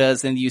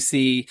sodas, and you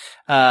see,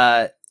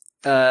 oh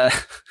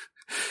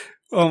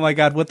my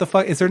God, what the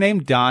fuck is her name?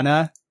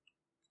 Donna?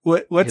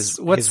 What's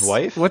His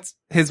wife? What's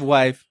his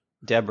wife?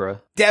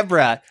 Deborah.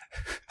 Deborah.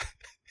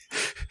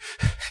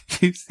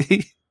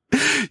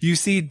 You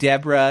see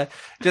Deborah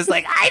just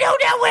I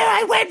don't know where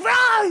I went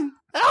wrong.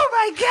 Oh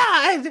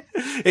my God.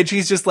 and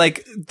she's just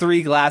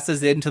 3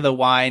 glasses into the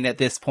wine at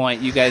this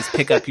point. You guys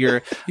pick up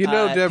your, You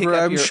know, pick Deborah,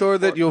 up I'm your- sure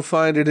that you'll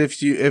find it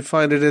if you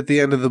find it at the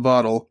end of the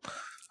bottle.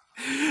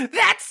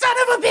 That son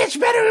of a bitch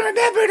better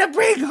remember to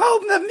bring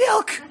home the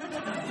milk.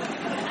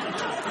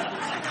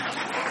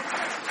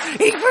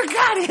 He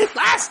forgot it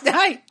last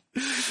night.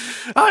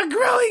 Our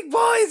growing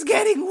boy's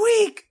getting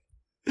weak.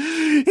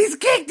 He's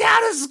kicked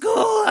out of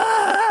school.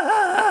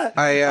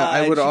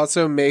 I would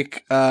also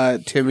make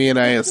Timmy and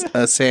I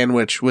a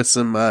sandwich with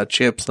some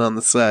chips on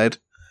the side.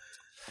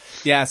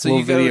 Yeah, so Little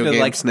you go video to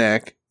game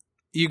snack.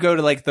 you go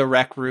to the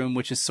rec room,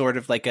 which is sort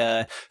of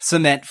a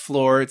cement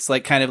floor. It's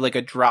kind of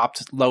a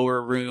dropped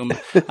lower room,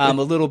 a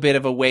little bit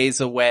of a ways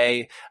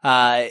away,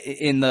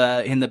 in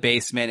the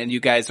basement. And you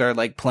guys are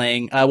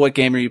playing. What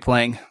game are you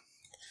playing?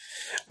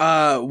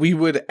 We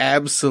would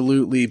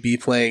absolutely be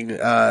playing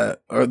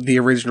the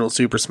original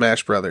Super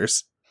Smash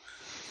Brothers.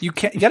 You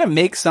gotta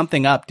make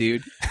something up,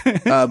 dude.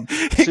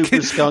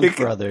 Super Skunk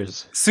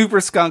Brothers.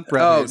 Super Skunk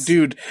Brothers. Oh,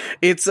 dude,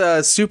 it's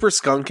Super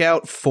Skunk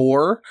Out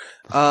 4.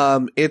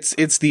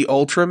 It's the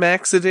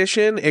Ultramax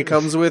edition. It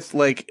comes with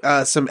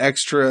some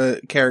extra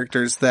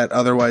characters that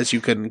otherwise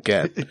you couldn't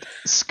get.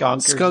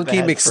 Skunker's Skunky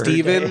bad for a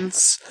day.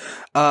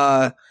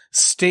 McStevens,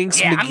 Stinks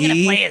Yeah, I'm gonna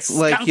play McGee, as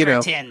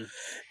Skunkerton.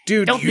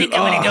 dude, Don't think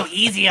I'm gonna go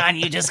easy on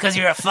you just because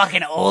you're a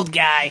fucking old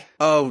guy.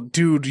 Oh,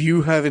 dude,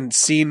 you haven't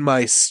seen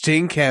my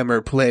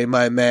Stinkhammer play,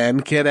 my man.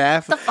 Get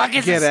The fuck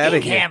is get a out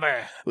of stink here.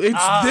 hammer? It's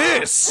Oh.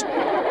 this.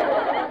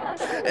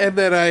 And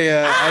then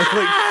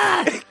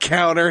I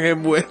counter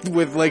him with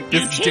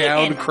this cheated.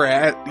 down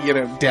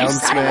down You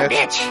son of a smash.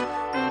 bitch.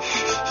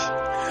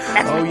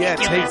 That's Oh yeah,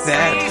 take ridiculous.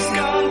 that.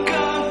 Skunk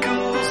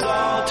uncles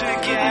all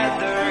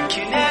together.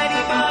 Can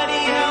anybody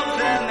help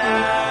them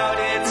out?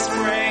 It's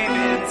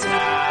Raven's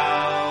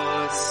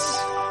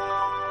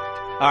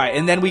All right,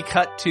 and then we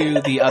cut to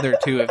the other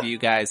two of you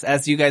guys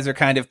as you guys are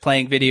kind of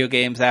playing video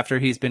games after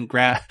he's been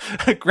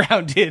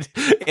grounded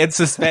and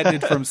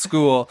suspended from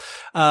school.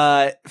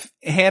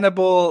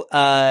 Hannibal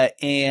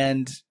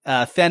and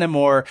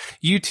Fenimore,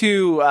 you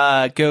two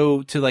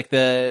go to like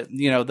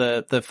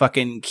the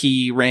fucking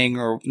key ring,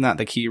 or not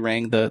the key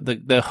ring,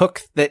 the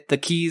hook that the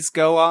keys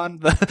go on,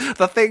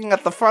 the thing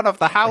at the front of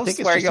the house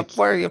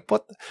where you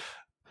put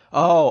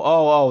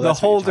Oh, the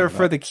that's what you're holder talking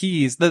for about. the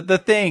keys, the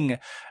thing.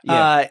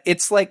 Yeah.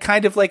 It's like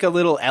kind of like a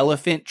little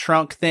elephant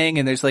trunk thing,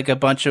 and there's like a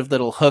bunch of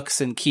little hooks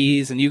and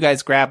keys, and you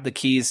guys grab the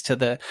keys to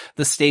the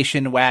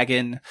station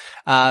wagon,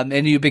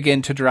 and you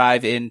begin to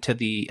drive into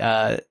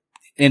the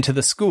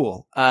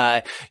school.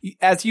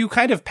 As you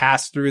kind of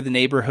pass through the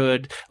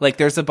neighborhood, like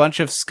there's a bunch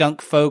of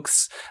skunk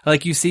folks.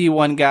 Like you see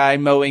one guy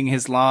mowing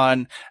his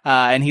lawn,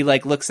 and he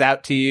like looks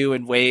out to you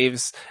and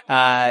waves.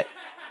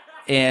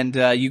 And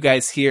you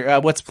guys hear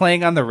what's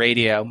playing on the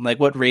radio? Like,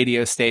 what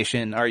radio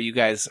station are you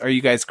guys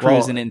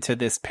cruising into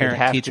this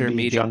parent teacher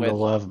meeting Jungle with?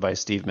 Love by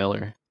Steve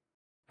Miller.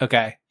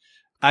 Okay,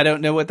 I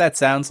don't know what that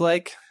sounds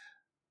like.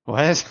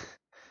 What?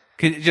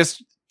 Could you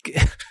just?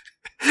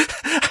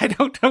 I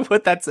don't know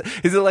what that's.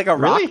 Is it like a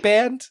Really? rock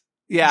band?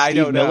 Yeah, I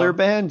Steve don't know. Miller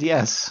Band?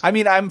 Yes. I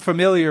mean, I'm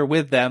familiar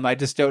with them. I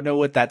just don't know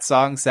what that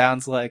song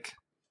sounds like.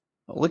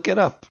 Look it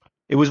up.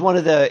 It was one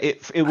of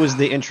it was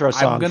the intro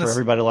song gonna for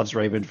Everybody Loves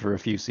Raymond for a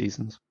few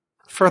seasons.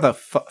 For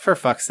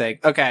fuck's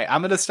sake. Okay,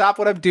 I'm gonna stop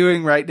what I'm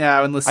doing right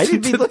now and listen I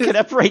didn't to mean look this. it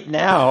up right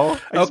now. I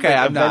just Okay, meant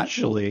I'm not.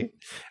 eventually.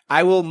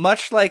 I will,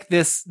 much like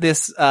this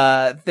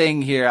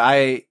thing here,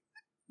 I,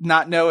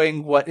 not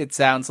knowing what it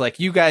sounds like,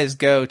 you guys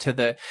go to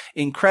the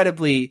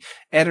incredibly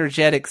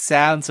energetic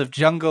sounds of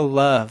Jungle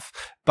Love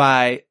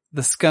by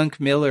the Skunk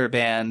Miller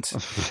Band.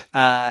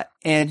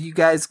 And you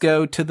guys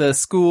go to the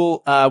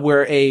school,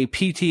 where a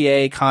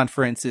PTA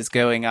conference is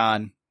going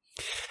on.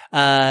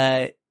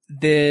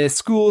 The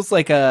school's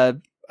like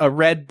a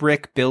red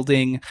brick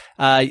building.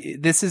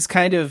 This is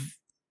kind of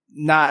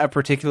not a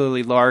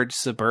particularly large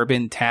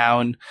suburban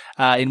town,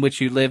 in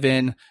which you live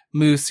in,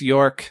 Moose,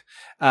 York.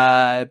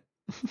 There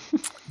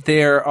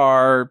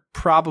are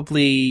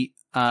probably,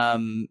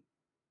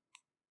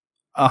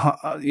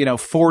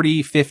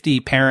 40, 50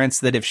 parents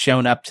that have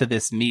shown up to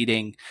this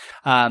meeting,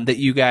 that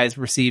you guys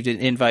received an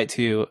invite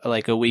to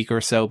like a week or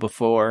so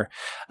before.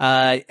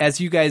 As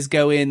you guys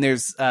go in,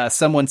 there's,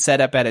 someone set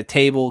up at a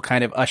table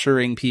kind of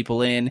ushering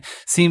people in.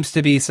 Seems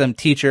to be some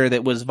teacher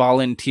that was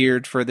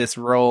volunteered for this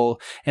role.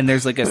 And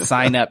there's like a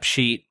sign up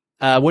sheet.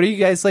 What are you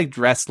guys like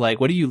dressed like?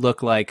 What do you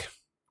look like?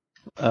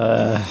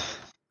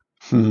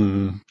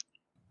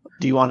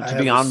 Do you want it to I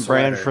be have a on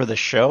brand sweater. for the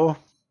show?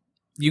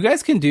 You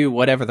guys can do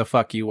whatever the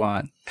fuck you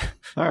want.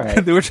 All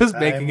right. We're just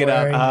making I'm it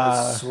up. wearing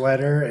a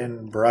sweater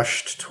and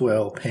brushed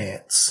twill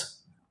pants.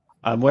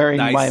 I'm wearing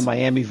Nice. my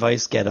Miami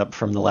Vice getup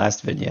from the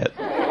last vignette.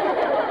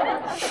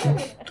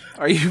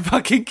 Are you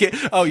fucking kidding?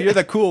 Oh, you're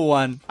the cool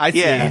one. I see.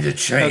 Yeah. Need to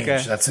change.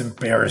 Okay. That's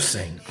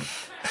embarrassing.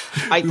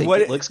 I think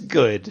What- it looks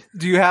good.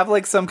 Do you have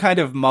like some kind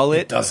of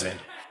mullet? It doesn't.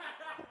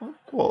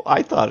 Well,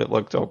 I thought it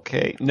looked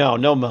okay. No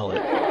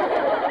mullet.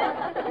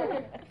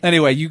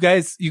 Anyway, you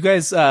guys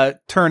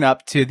turn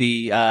up to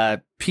the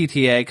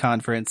PTA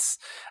conference.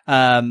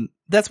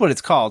 That's what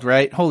it's called,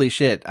 right? Holy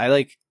shit.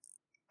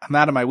 I'm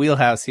out of my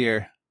wheelhouse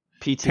here.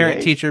 PTA?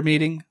 Parent teacher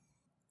meeting.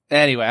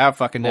 Anyway, I don't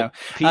fucking know.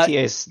 Well,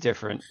 PTA is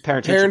different.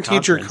 Parent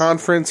Teacher conference.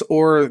 conference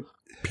or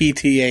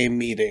PTA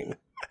meeting.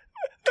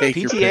 Take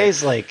your PTA pick.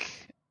 is like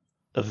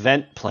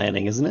event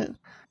planning, isn't it?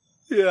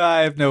 Yeah,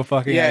 I have no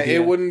fucking Yeah,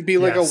 idea. it wouldn't be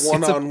like Yes. a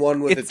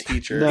one-on-one with a it's-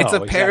 teacher. No. It's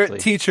a parent exactly.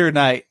 teacher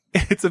night.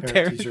 It's a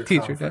Parent parent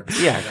teacher night.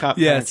 conference. Yeah,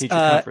 Yes, parent-teacher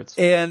conference.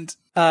 and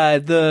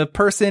the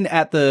person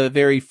at the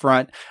very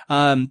front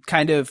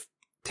kind of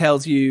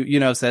tells you,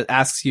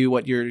 asks you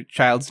what your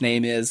child's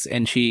name is,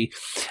 and she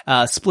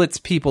splits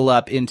people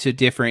up into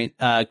different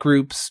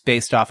groups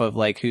based off of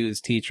like whose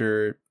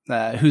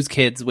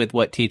kids with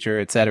what teacher,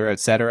 et cetera, et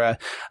cetera.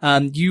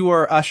 You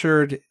are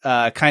ushered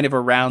kind of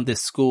around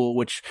this school,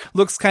 which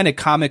looks kind of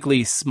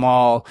comically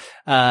small.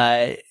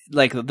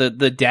 Like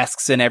the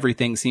desks and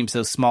everything seem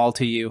so small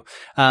to you.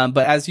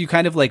 But as you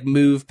kind of like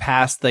move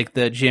past like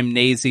the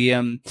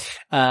gymnasium,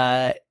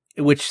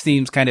 which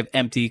seems kind of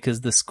empty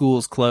because the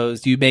school's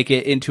closed, you make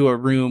it into a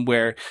room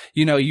where,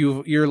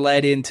 you're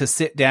led in to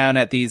sit down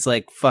at these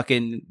like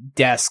fucking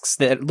desks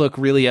that look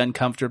really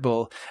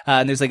uncomfortable.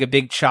 And there's like a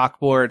big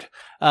chalkboard.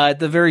 At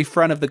the very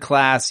front of the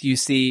class, you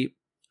see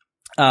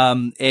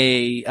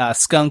a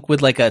skunk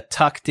with like a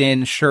tucked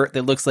in shirt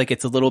that looks like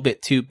it's a little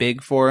bit too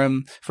big for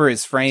him, for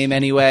his frame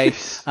anyway.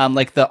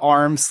 Like the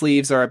arm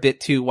sleeves are a bit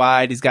too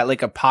wide. He's got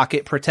like a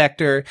pocket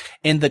protector,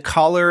 and the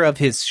collar of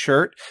his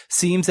shirt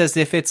seems as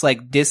if it's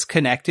like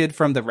disconnected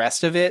from the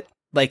rest of it.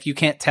 Like you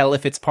can't tell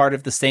if it's part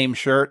of the same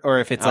shirt or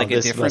if it's like a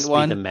this different must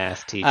one. Be the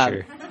math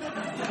teacher.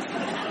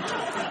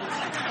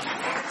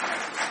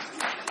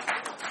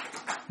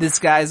 This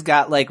guy's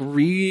got like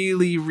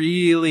really,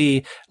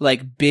 really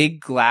like big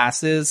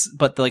glasses,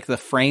 but like the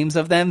frames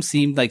of them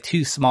seem like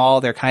too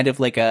small. They're kind of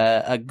like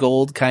a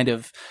gold kind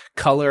of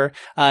color,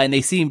 and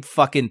they seem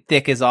fucking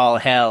thick as all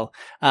hell.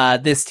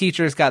 This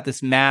teacher's got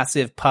this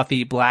massive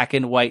puffy black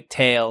and white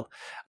tail.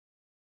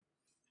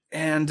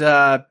 And,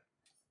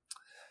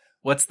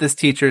 what's this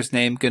teacher's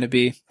name gonna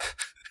be?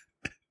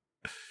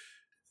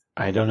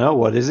 I don't know.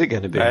 What is it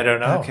going to be? I don't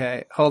know.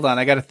 Okay, hold on.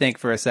 I gotta think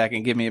for a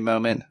second. Give me a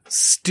moment.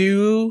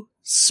 Stu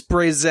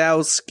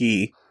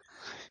Sprazowski.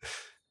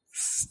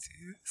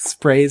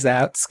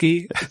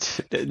 Sprazowski?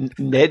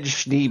 Ned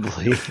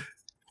Schneebly.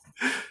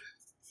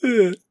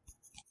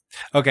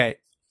 Okay.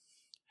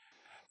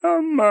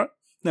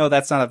 No,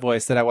 that's not a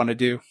voice that I want to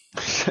do.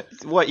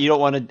 What, you don't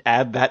want to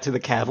add that to the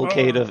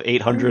cavalcade of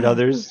 800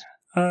 others?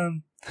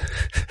 I'm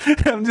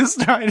just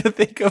trying to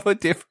think of a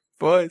different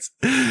voice.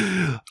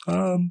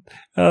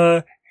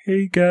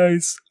 Hey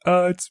guys,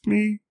 it's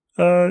me,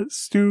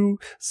 Stu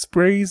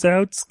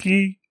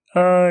Sprazowski,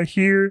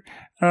 here.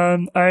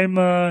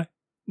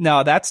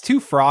 No, that's too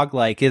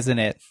frog-like, isn't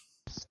it?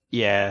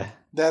 Yeah.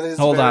 That is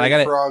Hold on, I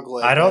gotta-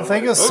 frog-like. I don't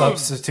think a would-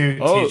 substitute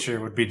teacher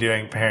would be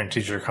doing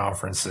parent-teacher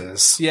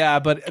conferences. Yeah,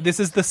 but this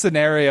is the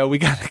scenario. We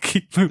gotta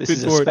keep moving This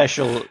is a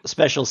forward.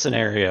 special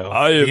scenario.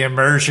 The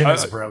immersion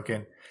is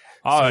broken.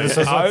 I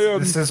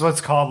This is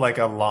what's called like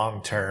a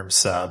long-term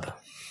sub.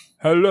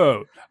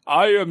 Hello,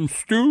 I am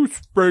Stu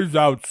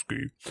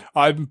Sprazowski.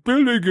 I'm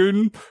filling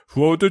in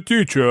for the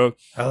teacher.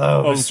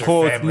 Hello, Of Mr.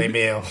 course. Family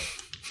Meal.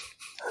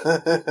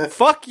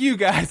 Fuck you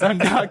guys, I'm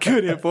not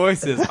good at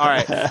voices.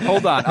 Alright,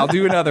 hold on. I'll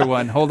do another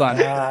one. Hold on.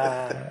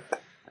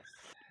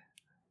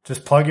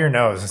 Just plug your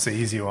nose. It's an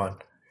easy one.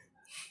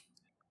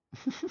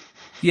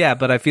 Yeah,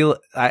 but I feel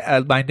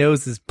my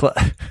nose is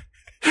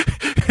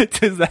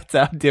Does that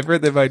sound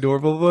different than my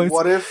normal voice?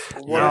 What if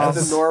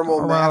the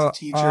normal math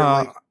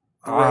teacher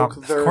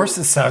broke their, of course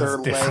it sounds their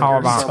different. leg How or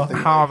about- something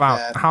like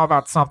that? How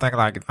about something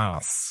like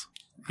this?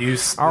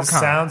 This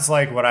sounds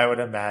like what I would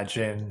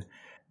imagine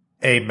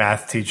a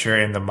math teacher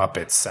in the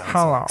Muppets sounds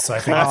Hello. like. So I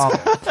think that's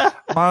good.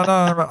 My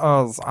name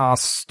is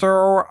Stu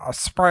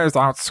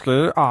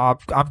Sprazowski.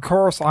 Of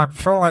course, I'm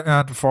filling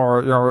in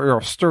for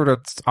your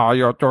students,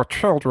 your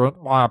children.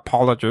 My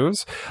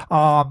apologies.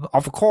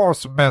 Of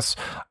course, Miss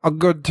a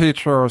good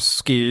teacher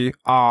Ski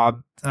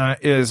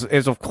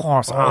is of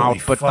course Holy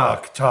out, but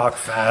fuck, talk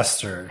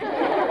faster.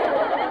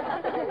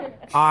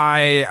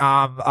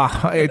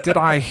 did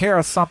I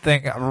hear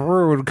something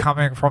rude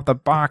coming from the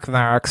back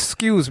there?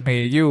 Excuse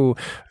me, you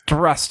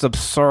dressed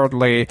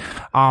absurdly.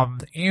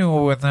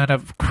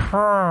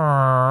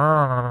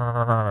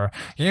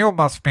 You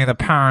must be the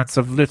parents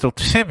of little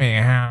Timmy,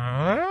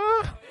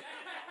 huh?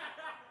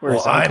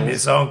 Well, I'm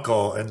his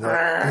uncle, and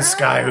this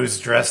guy who's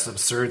dressed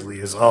absurdly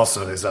is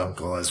also his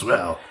uncle as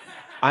well.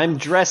 I'm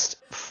dressed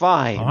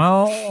fine.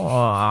 Well,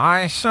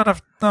 I should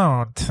have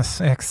known to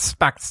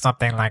expect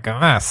something like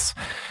this.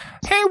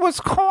 He was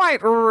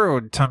quite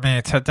rude to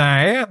me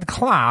today in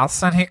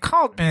class, and he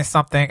called me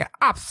something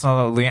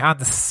absolutely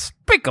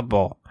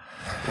unspeakable.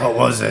 What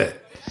was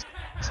it?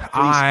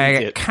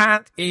 I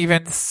can't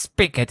even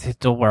speak it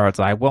into words.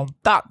 I will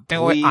not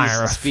do it. I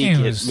Please speak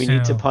refuse it. We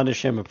need to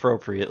punish him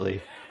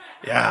appropriately.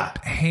 Yeah.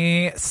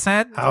 He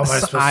said, How am I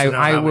supposed to know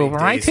I how will many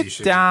write days he it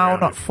should be down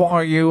grounded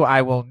for you.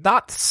 I will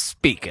not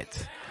speak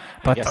it.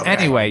 But Yes.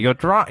 anyway, you're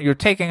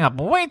taking up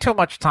way too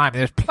much time.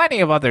 There's plenty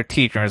of other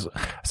teachers.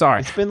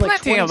 Sorry, It's been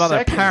like plenty 20 of other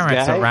seconds,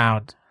 parents guy.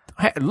 around.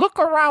 Hey, look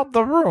around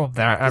the room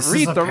there and This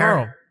read is a the room.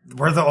 parent-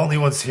 We're the only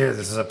ones here.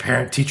 This is a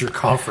parent-teacher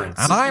conference.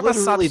 And I'm a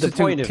literally the substitute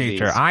point of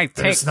teacher. these. I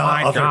There's take not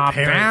my other job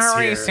parents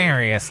very here.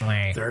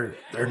 seriously.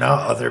 They're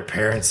not other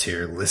parents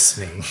here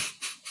listening.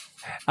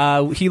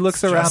 He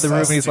looks around Just the room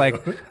us and he's two.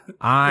 like,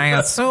 I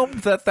assumed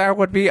that there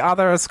would be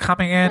others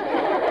coming in.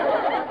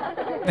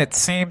 It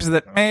seems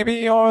that maybe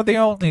you're the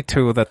only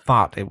two that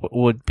thought it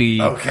would be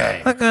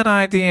Okay. a good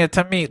idea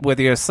to meet with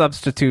your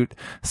substitute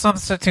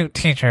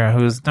teacher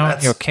who's known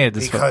That's your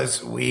kids for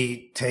because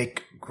we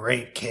take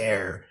great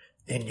care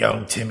in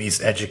young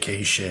Timmy's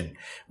education.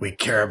 We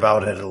care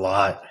about it a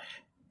lot,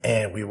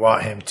 and we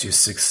want him to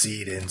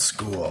succeed in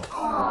school.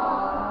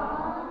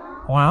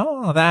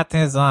 Well, that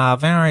is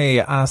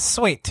very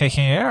sweet to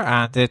hear,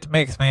 and it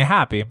makes me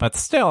happy. But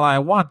still, I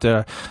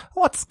wonder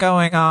what's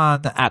going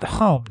on at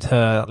home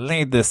to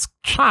lead this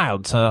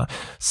child to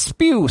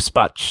spew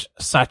such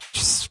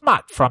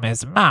smut from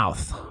his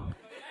mouth.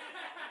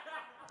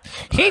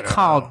 He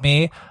called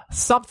me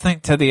something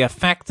to the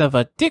effect of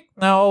a dick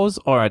nose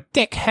or a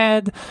dick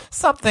head,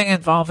 something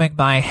involving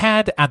my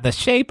head and the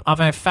shape of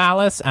a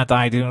phallus, and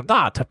I do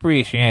not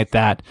appreciate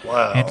that.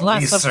 Well,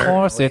 Unless, we of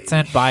course, certainly- it's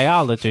in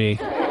biology.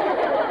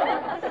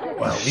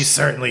 Well, we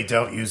certainly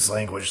don't use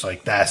language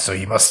like that, so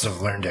you must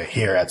have learned it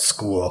here at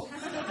school.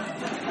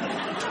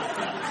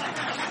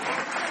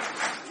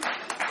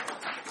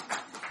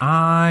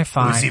 I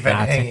find Who's he been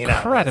that hanging out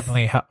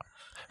incredibly.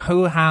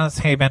 Who has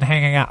he been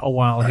hanging out?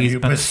 Well, Are he's you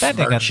been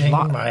spending a besmirching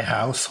lot. my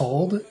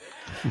household?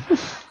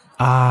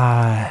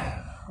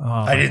 Oh,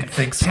 I didn't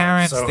think so.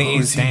 Parents So these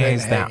who's he been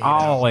days, they're hanging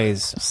out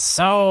always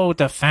so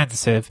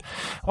defensive.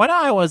 When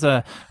I was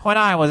a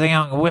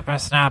young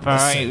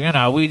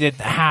whippersnapper, we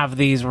didn't have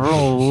these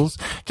rules.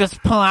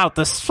 Just pull out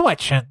the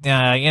switch and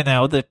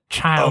the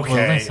child will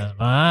Okay. listen.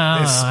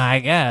 This- I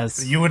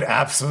guess. You would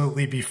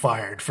absolutely be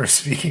fired for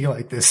speaking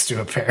like this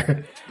to a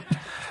parent.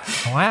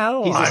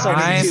 Well, He's a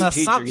I'm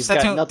substitute a teacher. He's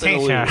got substitute nothing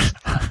to teacher.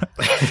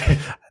 lose.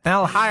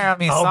 They'll hire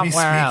me I'll be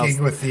somewhere else.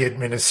 speaking with the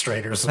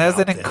administrators. There's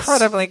an about this.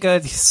 incredibly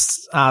good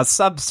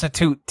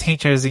substitute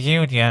teachers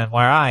union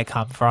where I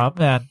come from,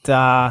 and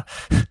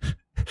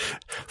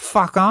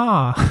fuck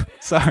off.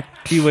 Sorry,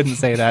 he wouldn't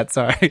say that.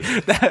 Sorry,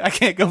 I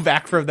can't go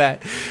back from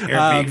that.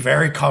 You're being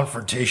very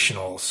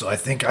confrontational, so I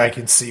think I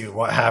can see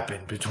what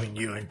happened between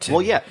you and Tim.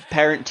 Well, yeah,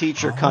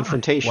 parent-teacher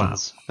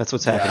confrontations. That's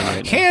what's happening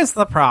right now. Here's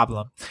the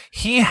problem.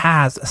 He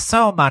has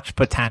so much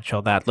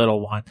potential, that little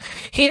one.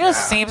 He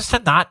just seems to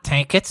not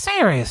take it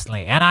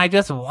seriously, and I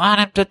just want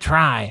him to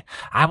try.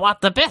 I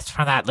want the best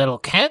for that little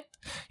kid.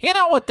 You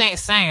know what they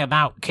say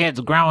about kids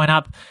growing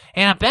up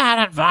in a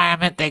bad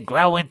environment, they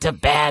grow into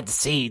bad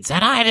seeds.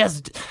 And I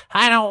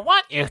don't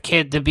want your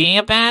kid to be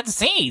a bad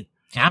seed.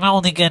 I'm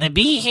only going to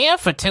be here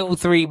for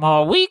 2-3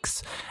 more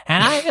weeks,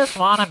 and I just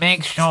want to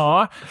make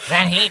sure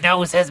that he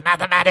knows his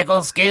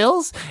mathematical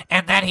skills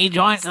and that he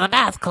joins the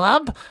math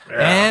club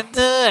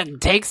and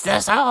takes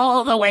this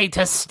all the way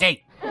to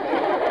state.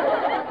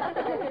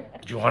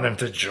 You want him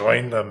to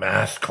join the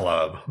math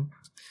club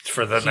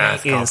for the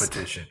math He is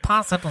competition.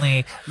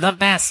 possibly the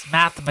best I am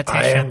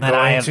mathematician that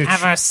I have going to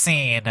ever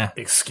seen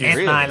Excuse in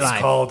me. my It's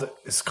life.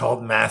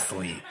 called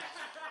Mathlete,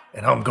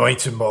 and I'm going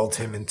to mold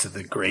him into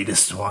the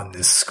greatest one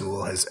this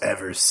school has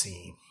ever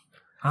seen.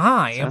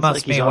 Ah, you Sounds must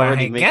like be he's where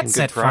already he making gets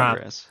good it from.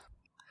 progress.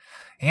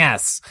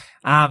 Yes.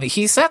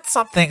 He said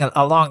something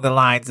along the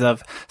lines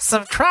of,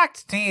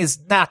 subtract these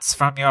nuts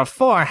from your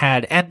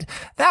forehead, and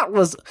that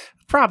was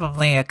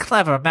probably a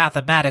clever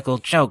mathematical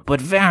joke,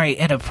 but very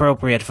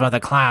inappropriate for the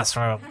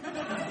classroom.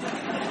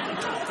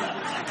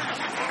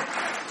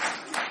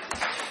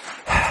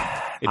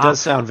 It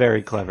does sound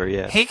very clever,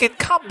 yes. He can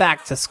come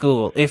back to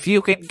school if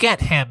you can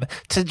get him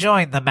to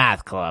join the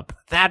math club.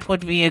 That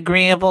would be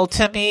agreeable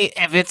to me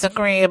if it's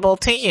agreeable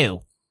to you.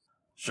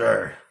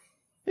 Sure.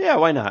 Yeah,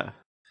 why not?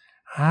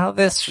 Well,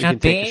 this We can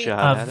should take a be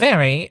shot a at it.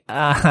 very,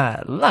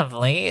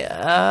 lovely,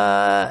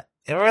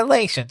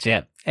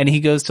 relationship. And he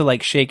goes to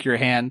like shake your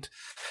hand.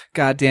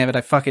 God damn it,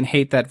 I fucking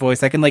hate that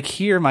voice. I can like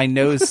hear my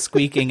nose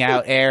squeaking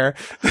out air.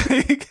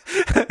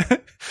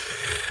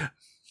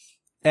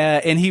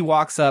 And he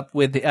walks up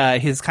with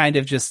his kind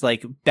of just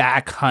like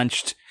back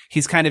hunched.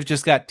 He's kind of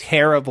just got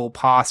terrible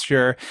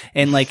posture,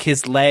 and like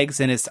his legs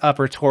and his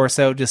upper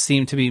torso just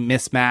seem to be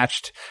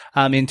mismatched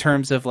in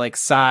terms of like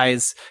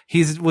size.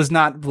 He was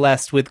not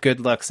blessed with good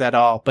looks at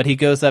all, but he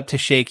goes up to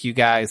shake you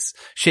guys.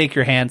 Shake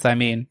your hands, I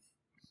mean.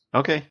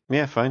 Okay,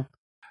 yeah, fine.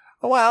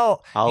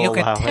 Well, I'll you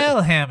can allow it.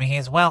 tell him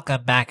he's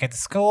welcome back in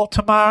school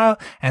tomorrow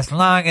as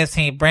long as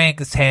he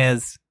brings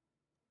his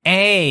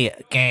A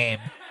game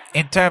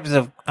in terms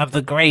of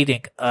the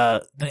grading,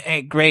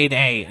 grade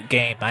A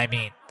game, I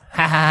mean.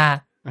 Ha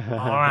ha. All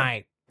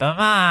right.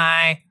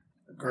 Bye-bye.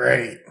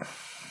 Great.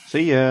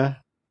 See ya.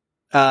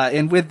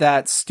 And with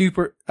that,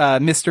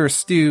 Mr.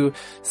 Stu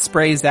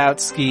sprays out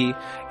Ski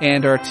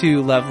and our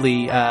two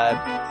lovely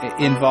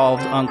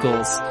involved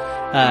uncles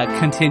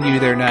continue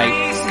their night.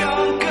 These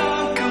skunk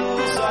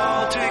uncles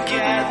all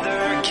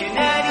together. Can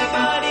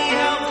anybody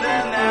help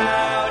them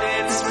out?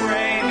 It's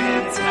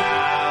Raymond's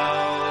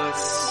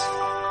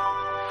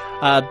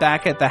house.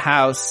 Back at the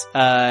house,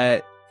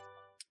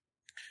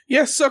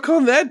 Yeah, suck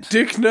on that,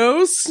 dick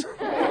nose.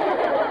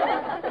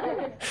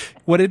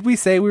 what did we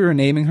say we were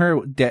naming her?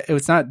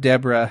 It's not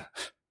Deborah.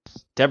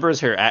 Deborah's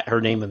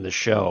her name in the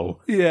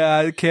show.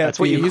 Yeah, it can't That's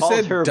what be. you You called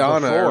said her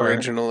Donna before.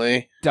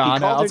 originally. Donna. He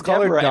called I'll her call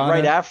her Deborah Donna.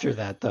 right after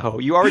that, though.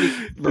 You already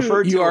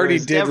referred to You her already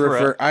as did Deborah.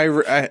 refer.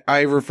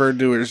 I referred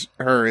to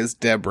her as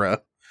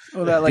Deborah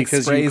Oh, that like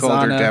because sprays you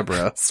called her on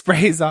Deborah.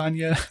 Sprays on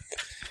you.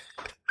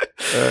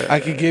 I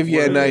could give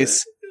you a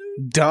nice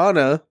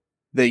Donna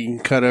that you can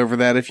cut over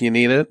that if you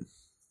need it.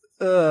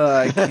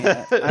 I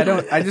can't.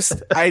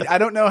 I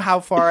don't know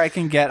how far I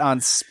can get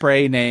on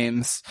spray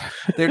names.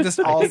 They're just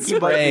all I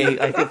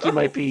think you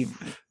might be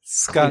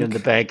skunk. cleaning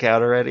the bank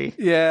out already.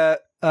 Yeah.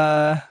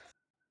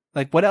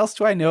 Like what else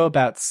do I know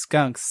about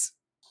skunks?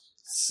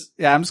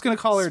 Yeah, I'm just gonna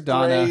call her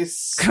Donna.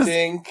 Spray,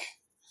 stink,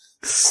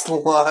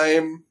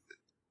 slime,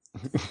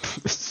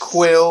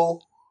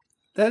 quill.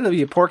 That'll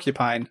be a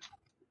porcupine.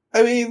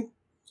 I mean,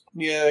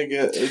 yeah, I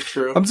get it's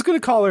true. I'm just gonna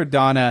call her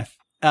Donna.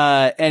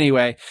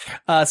 Anyway,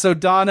 so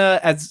Donna,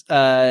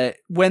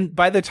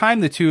 by the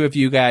time the two of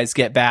you guys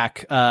get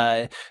back,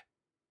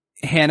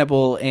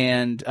 Hannibal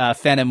and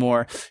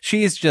Fenimore,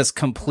 she's just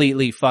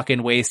completely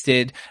fucking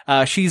wasted.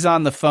 She's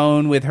on the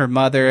phone with her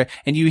mother,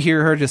 and you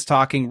hear her just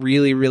talking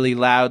really, really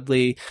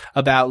loudly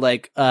about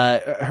like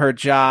her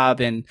job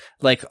and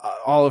like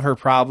all of her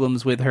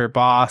problems with her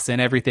boss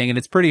and everything, and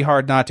it's pretty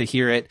hard not to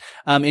hear it.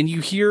 And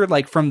you hear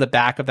like from the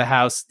back of the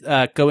house,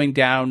 going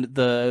down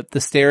the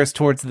stairs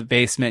towards the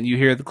basement, you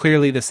hear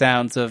clearly the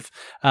sounds of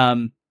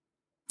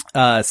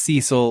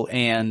Cecil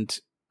and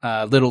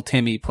little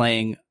Timmy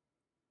playing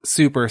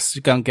Super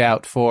Skunk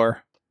Out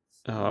 4.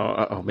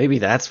 Oh, maybe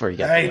that's where you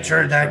got. Hey, the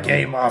turn that language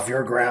game from. off.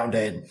 You're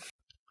grounded.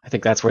 I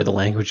think that's where the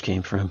language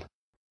came from.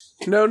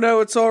 No,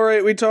 it's all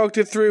right. We talked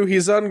it through.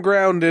 He's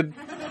ungrounded.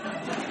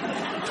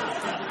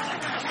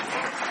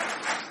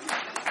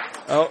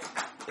 Oh,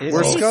 We're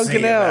We'll skunking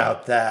see out.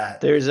 about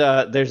that. there's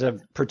a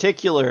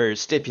particular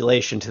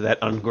stipulation to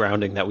that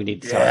ungrounding that we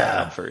need to talk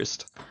Yeah. about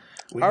first.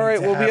 We All need right,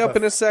 to we'll be have up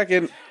in a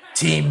second.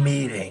 team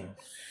meeting.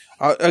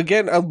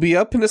 Again, I'll be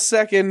up in a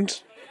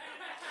second.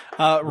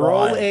 Roll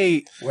Ron,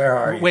 a. Where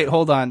are you? Wait,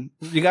 hold on.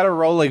 You got to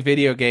roll a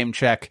video game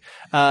check.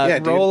 Yeah,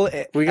 dude. roll.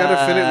 We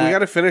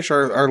gotta finish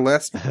our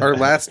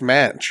last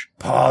match.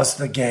 Pause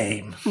the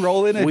game.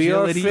 Roll in We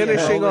are agility. and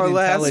finishing roll in our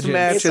last intelligence.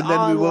 match. It's and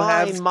then we will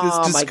have online, this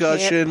Mom. I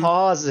discussion. can't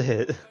pause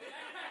it.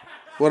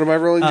 What am I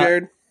rolling,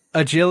 Jared?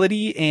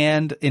 Agility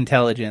and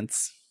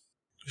intelligence.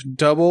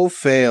 Double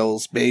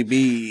fails,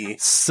 baby.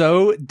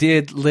 So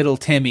did little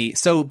Timmy.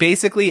 So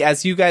basically,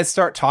 as you guys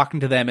start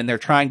talking to them and they're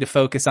trying to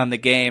focus on the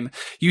game,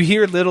 you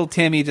hear little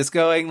Timmy just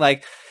going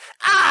like,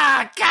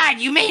 Ah, God,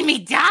 you made me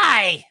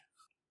die.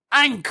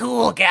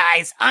 Uncool,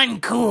 guys,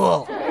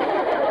 uncool.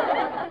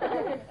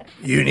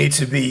 You need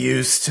to be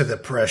used to the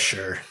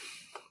pressure.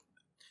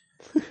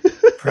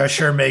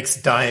 Pressure makes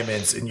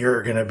diamonds, and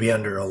you're going to be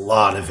under a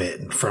lot of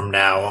it from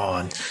now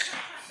on.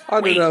 I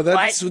don't Wait, know.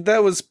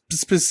 That was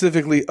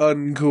specifically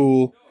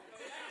uncool.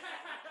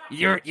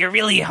 You're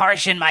really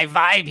harshing my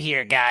vibe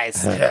here,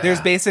 guys.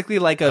 there's basically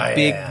like a I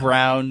big am.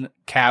 brown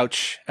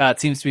couch. It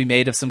seems to be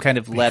made of some kind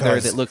of leather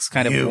Because that looks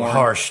kind of you worn.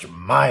 harshed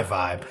my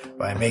vibe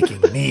by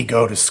making me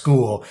go to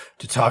school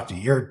to talk to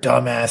your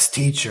dumbass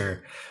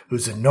teacher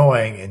who's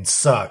annoying and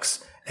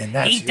sucks. And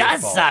that's He your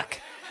does fault. suck.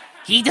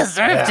 He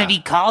deserves Yeah. to be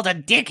called a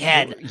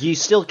dickhead. You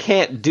still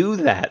can't do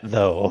that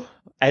though.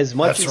 As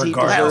much That's as he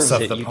regardless deserves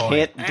of it, the you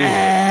point. can't do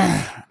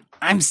it.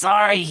 I'm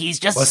sorry, he's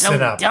just Listen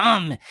so up.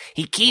 dumb.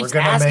 He keeps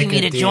We're gonna asking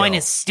make me a to join deal.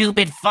 his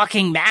stupid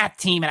fucking math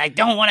team, and I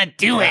don't want to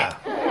do it.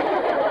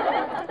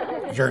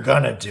 Yeah. You're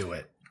gonna do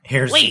it.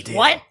 Here's the Wait, deal.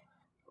 what?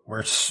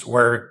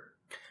 We're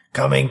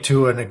coming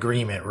to an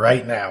agreement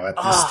right now at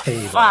this Oh,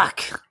 table.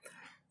 fuck.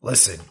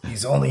 Listen,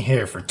 he's only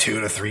here for 2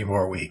 to 3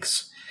 more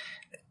weeks.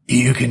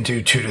 You can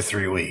do 2 to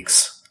 3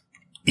 weeks.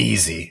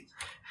 Easy.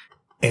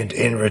 And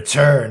in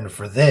return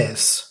for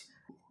this,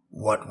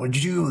 what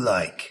would you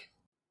like?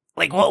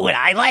 Like, what would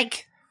I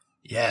like?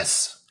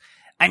 Yes.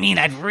 I mean,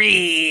 I'd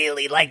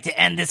really like to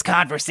end this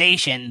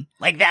conversation.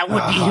 Like, that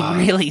would Ah.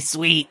 be really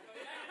sweet.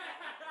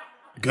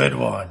 Good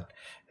one.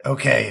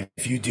 Okay,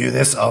 if you do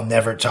this, I'll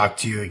never talk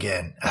to you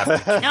again. After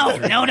 2 to No,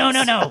 3 no, no,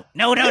 weeks.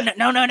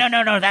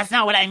 no. That's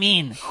not what I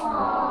mean.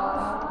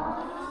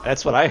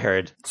 That's what I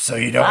heard. So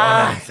you don't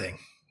want anything.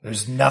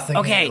 There's nothing in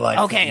Okay, your life.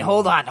 okay, that you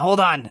hold want.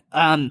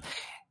 on.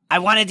 I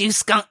want to do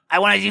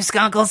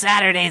Skunkle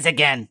Saturdays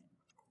again.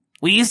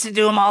 We used to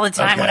do them all the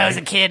time when I was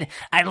a kid.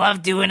 I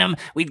loved doing them.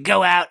 We'd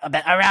go out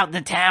around the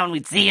town.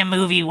 We'd see a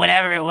movie,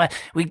 whatever it was.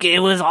 It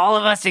was all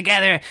of us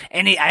together,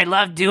 and I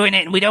loved doing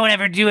it. And we don't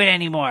ever do it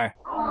anymore.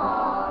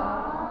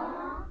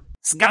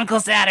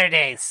 Skunkle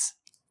Saturdays,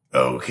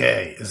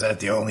 Okay, is that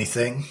the only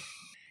thing?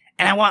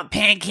 and I want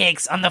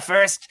pancakes on the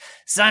first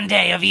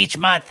Sunday of each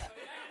month.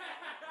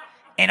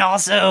 And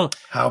also,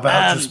 How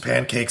about just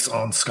pancakes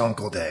on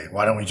Skunkle Day?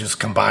 Why don't we just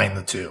combine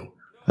the two?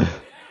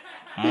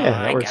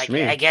 Yeah, that works for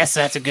me. I guess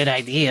that's a good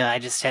idea. I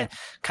just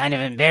kind of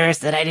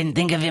embarrassed that I didn't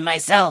think of it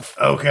myself.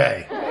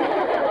 Okay.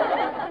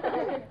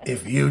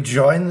 If you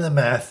join the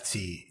math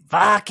team,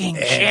 Fucking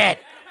shit.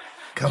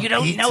 compete You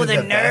don't know to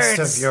the best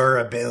nerds. of your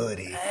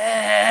ability,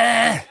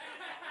 Uh,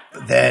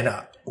 then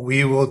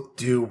we will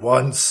do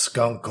one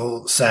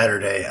Skunkle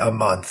Saturday a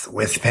month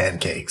with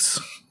pancakes.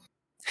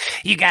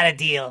 you got a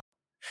deal.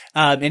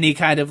 And he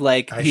kind of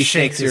like, I he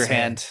shake shakes his your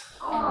hand.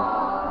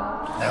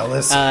 hand. Now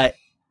listen,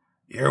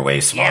 you're way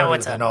smarter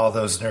what's than up? all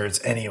those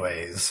nerds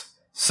anyways.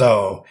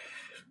 So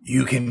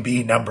you can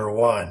be number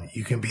one.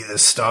 You can be the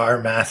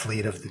star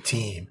mathlete of the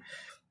team.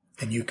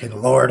 And you can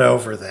lord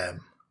over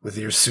them with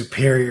your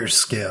superior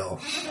skill.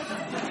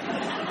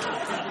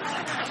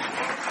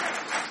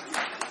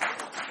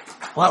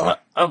 Well,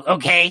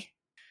 okay.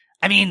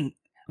 I mean,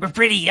 we're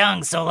pretty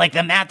young, so like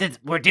the math that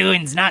we're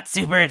doing is not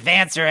super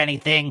advanced or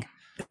anything.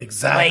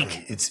 Exactly.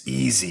 Like- It's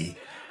easy.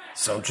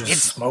 So just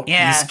It's- smoke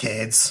yeah. these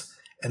kids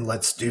and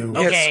let's do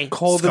Okay. Yes,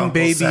 call them Skunkle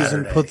babies and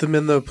Saturday. put them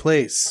in their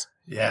place.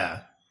 Yeah.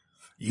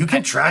 You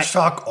can trash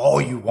talk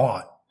all you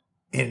want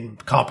in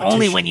competition.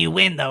 Only when you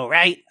win, though,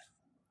 right?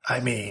 I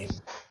mean,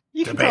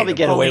 You can Debatable. probably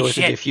get away Holy with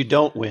shit. it if you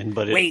don't win,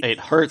 but Wait. it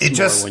hurts it more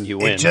just when you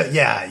it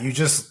win. you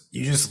just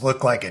just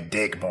look like a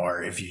dick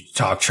more if you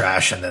talk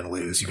trash and then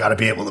lose. You got to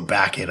be able to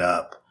back it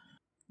up.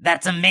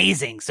 That's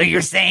amazing. So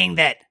you're saying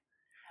that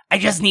I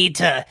just need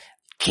to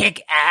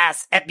kick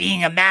ass at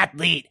being a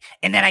mathlete,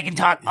 and then I can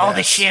talk all the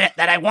Yes. shit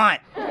that I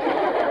want.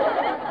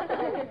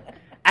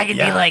 I can be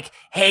Yeah, like,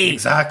 hey,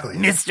 exactly.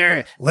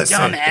 Mr.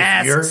 Listen, if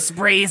Dumbass you're-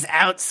 sprays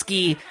out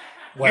ski.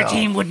 Your Well-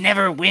 team would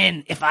never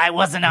win if I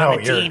wasn't on No,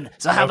 the you're- team.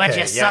 So how about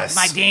okay, you suck yes.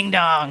 my ding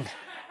dong?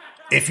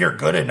 If you're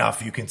good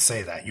enough, you can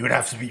say that. You would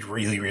have to be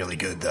really, really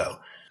good, though.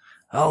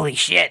 Holy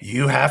shit.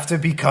 You have to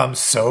become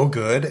so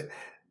good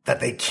that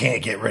they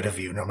can't get rid of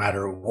you no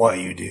matter what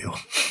you do.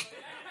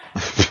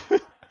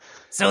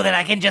 So that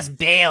I can just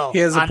bail. He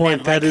has a on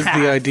point. them, That is the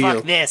 "Ah, ideal."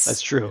 Fuck this.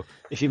 That's true.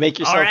 If you make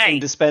yourself All right.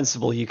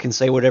 indispensable, you can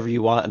say whatever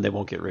you want and they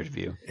won't get rid of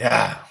you.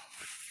 Yeah.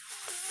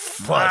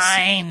 Plus,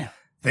 Fine.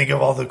 think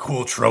of all the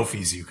cool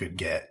trophies you could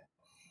get.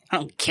 I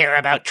don't care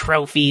about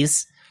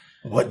trophies.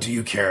 What do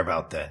you care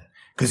about then?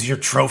 Because you're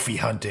trophy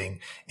hunting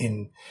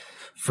in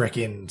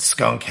frickin'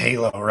 Skunk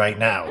Halo right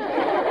now.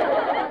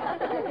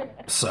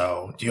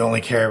 So, do you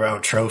only care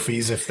about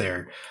trophies if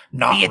they're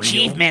not The real?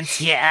 achievements,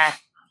 yeah.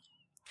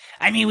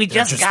 I mean, we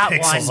They're just got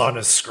pixels one. on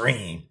a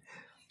screen.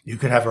 You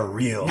could have a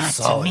real Not to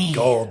solid me,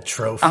 gold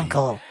trophy,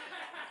 Uncle.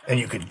 and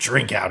you could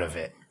drink out of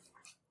it.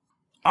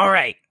 All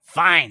right,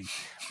 fine.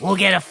 We'll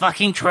get a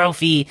fucking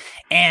trophy,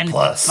 and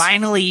Plus-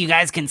 finally you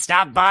guys can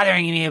stop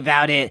bothering me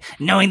about it,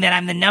 knowing that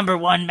I'm the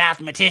 #1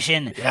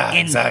 mathematician Yeah,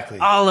 in exactly.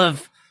 all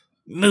of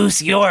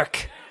Moose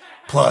York.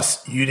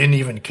 Plus, you didn't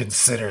even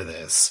consider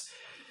this.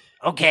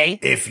 Okay,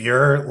 If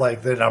you're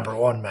like the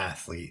 #1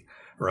 mathlete,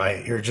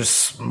 right? You're just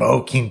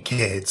smoking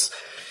kids,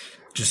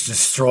 just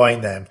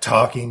destroying them,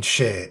 talking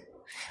shit.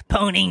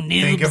 poning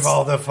noobs. Think of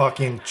all the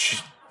fucking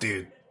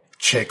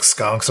chick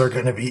skunks are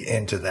gonna be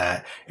into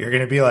that. You're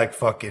gonna be like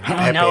fucking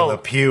Pepe know. Le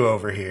Pew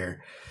over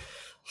here.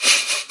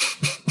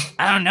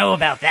 I don't know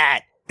about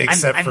that.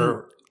 Except I'm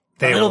for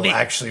they little will bit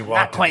actually want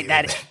not to quite be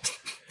that. with it.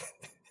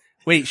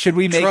 Wait, should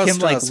we make Trust him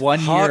like us, 1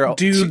 hot year old?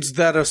 dudes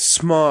that are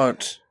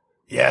smart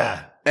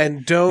Yeah.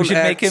 and don't We should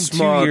act make him 2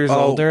 smart years are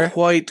older.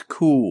 quite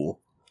cool.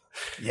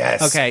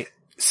 Yes. Okay.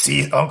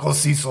 See, Uncle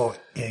Cecil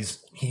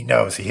he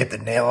knows. He hit the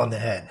nail on the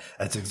head.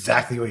 That's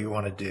exactly what you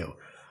want to do.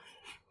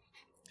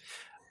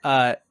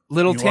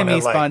 Little You Timmy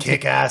want to like sponta-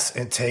 kick ass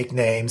and take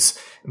names,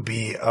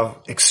 be an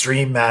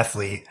extreme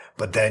mathlete,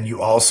 but then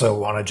you also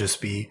want to just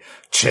be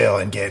chill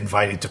and get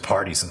invited to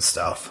parties and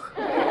stuff.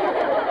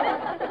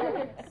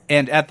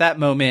 And at that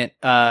moment,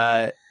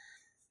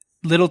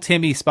 little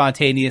Timmy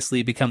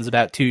spontaneously becomes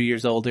about 2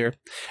 years older.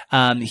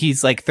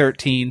 He's like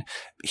 13.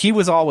 He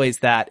was always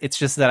that. It's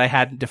just that I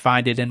hadn't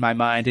defined it in my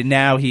mind. And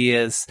now he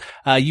is.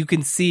 You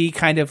can see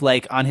kind of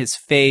like on his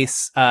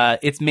face,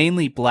 it's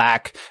mainly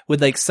black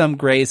with like some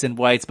grays and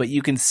whites, but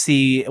you can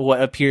see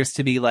what appears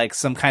to be like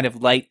some kind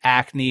of light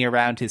acne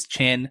around his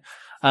chin.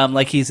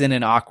 Like he's in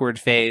an awkward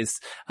phase.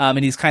 And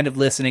he's kind of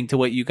listening to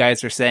what you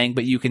guys are saying,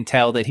 but you can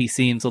tell that he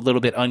seems a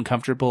little bit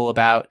uncomfortable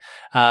about,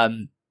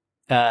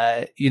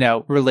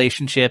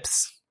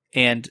 relationships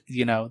and,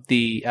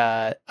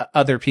 the,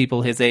 other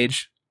people his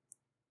age.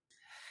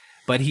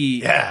 But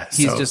he's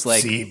so, just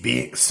like,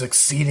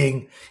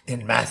 succeeding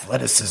in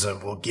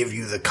mathleticism will give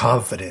you the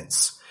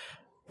confidence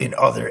in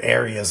other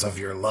areas of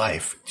your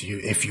life.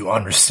 If you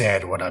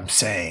understand what I'm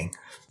saying.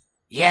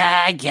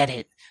 Yeah, I get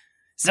it.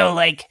 So,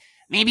 like,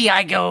 maybe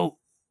I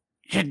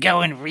should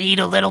go and read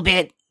a little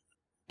bit,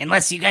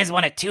 unless you guys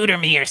want to tutor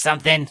me or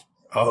something.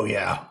 Oh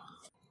yeah,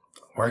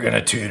 we're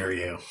gonna tutor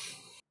you.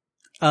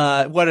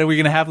 what are we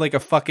going to have like a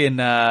fucking,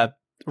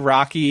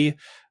 Rocky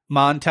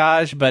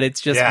montage, but it's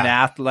just Yeah.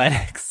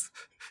 mathletics.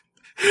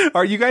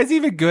 Are you guys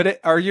even good at,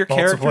 are your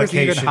characters even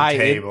Multiplication high?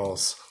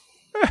 tables.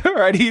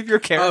 Are any of your Oh,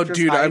 characters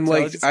dude, high I'm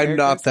like, intelligence I'm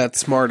not characters? that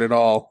smart at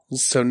all.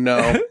 So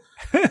no.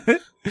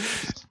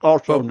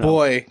 Also, But no.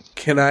 boy,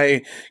 can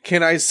I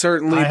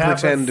certainly I have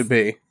pretend to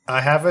be.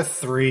 I have a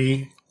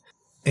 3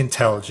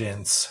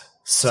 intelligence,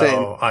 so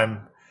Same.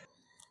 I'm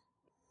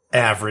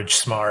average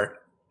smart.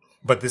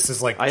 But this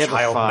is like I have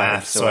child a 5,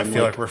 math, so I I'm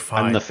feel like we're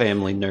fine. I'm the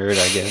family nerd,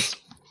 I guess.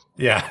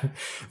 Yeah,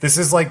 this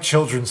is like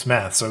children's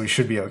math, so we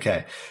should be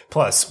okay.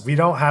 Plus, we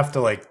don't have to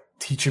like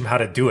teach him how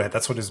to do it.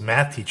 That's what his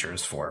math teacher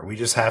is for. We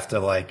just have to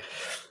like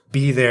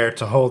be there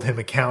to hold him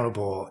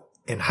accountable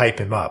and hype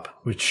him up,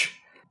 which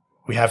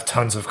we have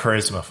tons of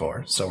charisma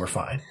for, so we're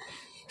fine.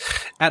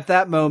 At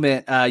that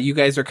moment, you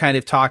guys are kind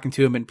of talking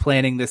to him and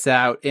planning this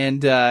out,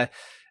 and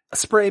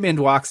Spraymond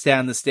walks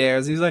down the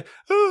stairs. He's like,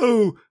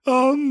 "Oh,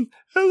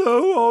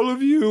 hello, all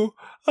of you.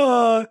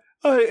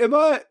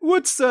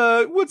 What's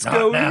Not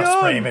going now,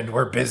 on?" Spraymond,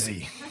 we're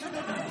busy.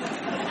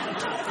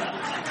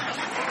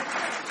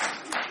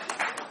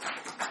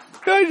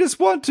 I just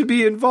want to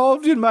be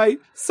involved in my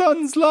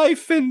son's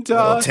life, and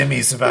Little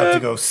Timmy's about to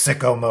go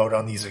sicko mode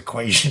on these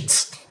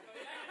equations.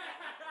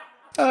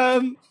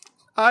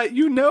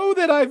 you know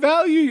that I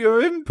value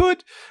your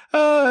input,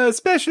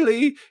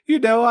 especially,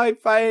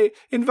 I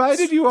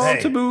invited you all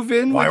Hey, to move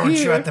in Why with weren't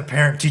you here. at the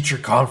parent-teacher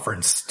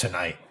conference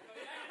tonight?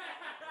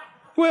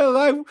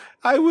 Well,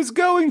 I was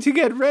going to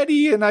get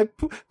ready, and I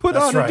put That's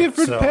on a right,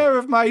 different so pair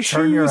of my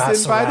turn your shoes, ass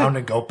and by around the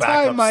and go back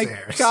time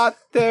upstairs. I got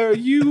there,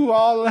 you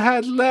all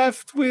had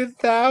left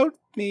without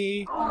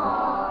me.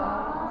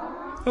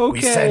 Okay.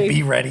 We said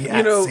be ready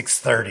at know,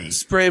 6:30.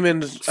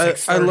 Spraymond, I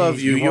 6:30, love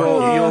you. you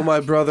want- You're my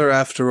brother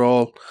after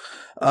all.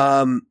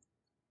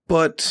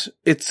 But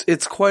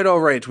it's quite all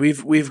right.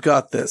 We've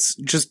got this.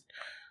 Just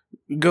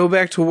go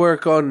back to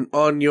work on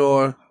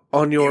your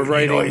You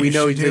writing. know what We you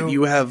know should that do?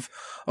 you have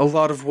a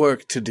lot of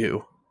work to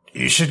do.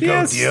 You should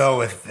Yes. go deal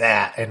with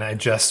that. And I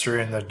gesture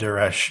in the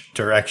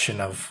direction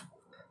of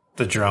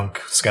the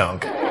drunk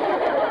skunk.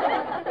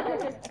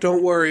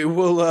 Don't worry,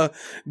 we'll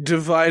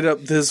divide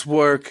up this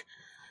work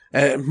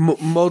and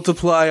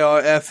multiply our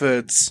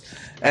efforts,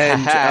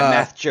 and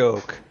Math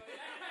joke.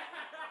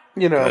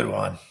 you Good know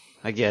one.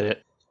 I get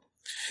it.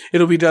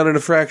 it'll be done in a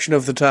fraction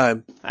of the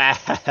time.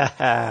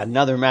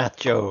 Another math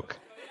joke.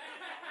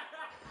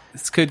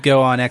 This could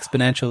go on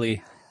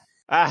exponentially.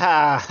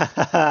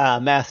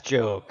 Math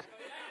joke.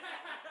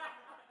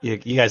 You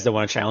guys don't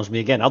want to challenge me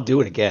again? I'll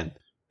do it again.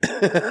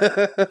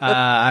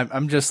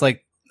 I'm just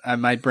like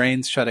my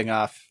brain's shutting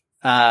off.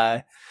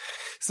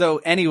 So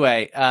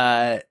anyway,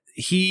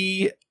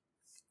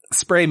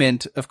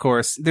 Spraymond, of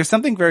course, there's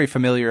something very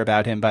familiar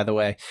about him, by the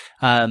way.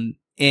 And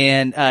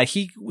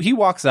he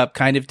walks up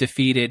kind of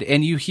defeated,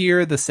 and you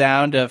hear the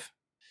sound of,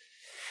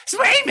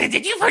 Spraymond,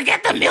 did you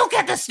forget the milk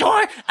at the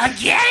store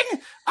again?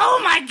 Oh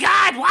my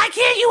God, why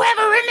can't you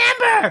ever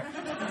remember?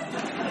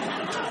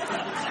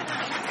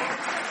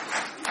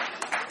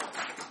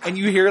 and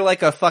you hear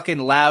like a fucking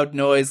loud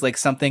noise, like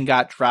something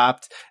got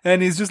dropped,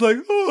 and he's just like,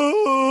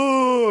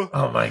 oh.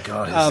 Oh my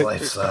god, his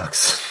life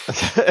sucks.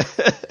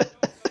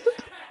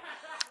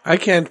 I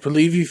can't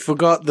believe you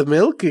forgot the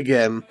milk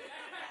again.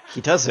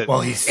 He does it.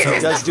 Well, He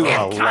does do it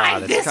a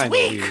lot. It's this kind of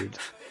week. weird.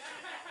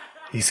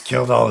 He's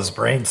killed all his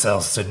brain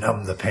cells to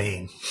numb the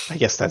pain. I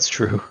guess that's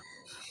true.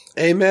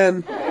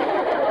 Amen.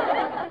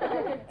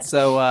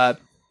 So,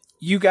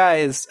 you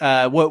guys,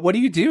 what do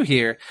you do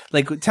here?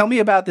 Like, tell me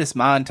about this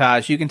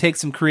montage. You can take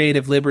some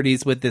creative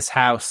liberties with this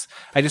house.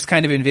 I just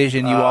kind of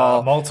envision you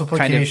all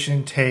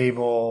multiplication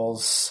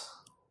tables,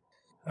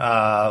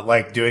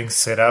 like doing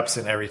sit-ups,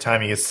 and every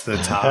time he gets to the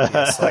top, he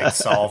has to like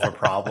solve a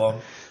problem.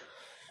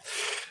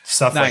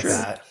 Stuff Nice.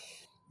 like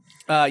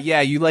that.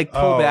 Yeah, you like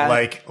pull back.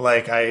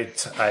 like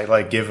I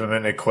like give him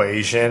an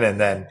equation, and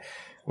then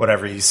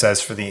whatever he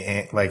says for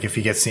the like, if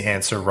he gets the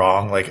answer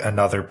wrong, like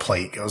another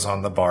plate goes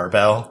on the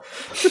barbell.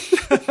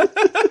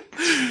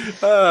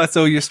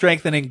 So you're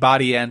strengthening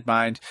body and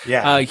mind.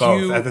 Yeah, both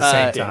you, at the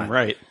same Damn time.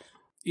 right.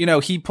 You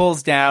know, he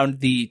pulls down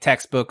the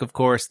textbook, of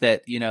course,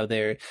 that, you know,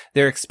 they're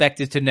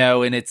expected to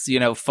know, and it's, you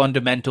know,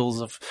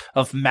 fundamentals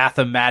of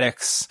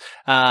mathematics,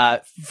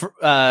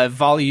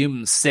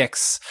 volume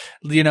 6,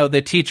 you know,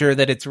 the teacher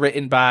that it's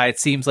written by. It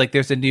seems like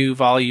there's a new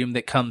volume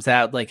that comes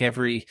out like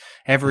every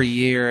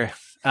year.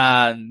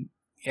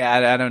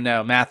 Yeah, I don't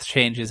know. Math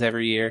changes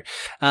every year.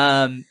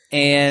 And,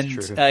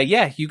 That's true.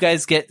 yeah, you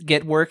guys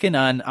get working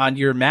on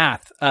your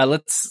math.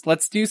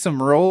 Let's do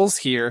some rolls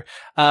here.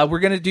 We're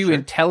going to do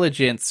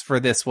intelligence for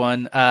this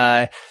one.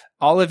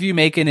 All of you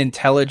make an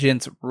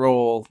intelligence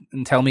roll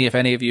and tell me if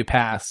any of you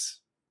pass.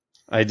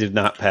 I did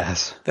not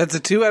pass. That's a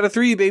 2 out of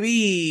 3,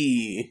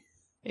 baby.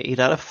 8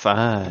 out of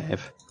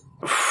 5.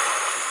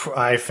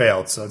 I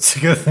failed, so it's a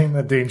good thing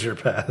the danger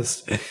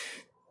passed.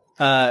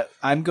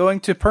 I'm going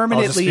to I'll just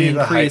permanently be the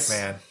hype increase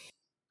man.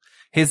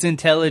 his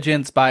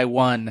intelligence by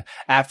 1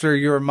 after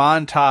your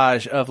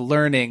montage of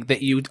learning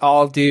that you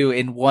all do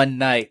in one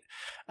night.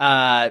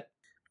 Mine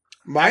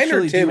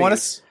Actually, or do you want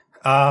Timmy's?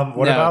 What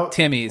No, about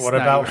Timmy's, What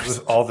not about yours.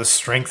 all the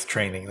strength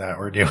training that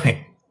we're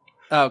doing?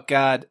 Oh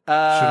God. Should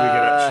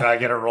I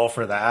get a roll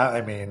for that?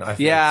 I mean, I think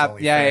Yeah, it's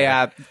only fair.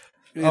 yeah.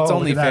 It's Oh,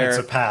 only look at that, fair. It's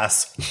a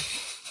pass.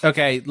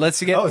 Okay,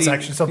 let's get.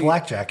 It's a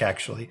blackjack,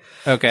 actually.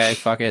 Okay,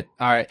 fuck it.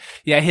 All right.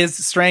 Yeah, his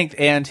strength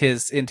and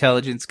his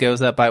intelligence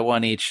goes up by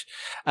 1 each.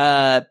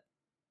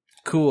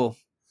 Cool.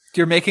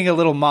 You're making a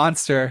little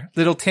monster,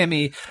 little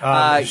Timmy.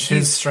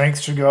 His strength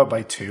should go up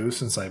by 2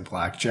 since I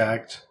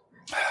blackjacked.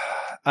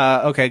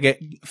 Okay, get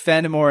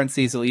Fenimore and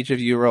Cecil. Each of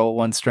you roll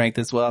 1 strength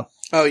as well.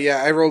 Oh,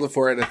 yeah, I rolled a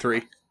 4 out of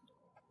 3.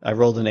 I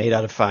rolled an 8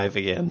 out of 5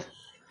 again.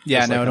 Yeah,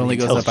 Just no, like it an only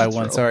goes up by intelligence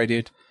 1. roll. Sorry,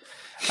 dude.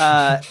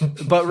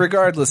 But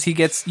regardless,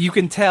 you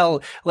can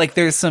tell, like,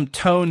 there's some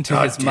tone to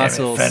God his damn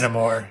muscles. it,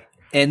 Fenimore.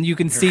 And you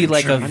can see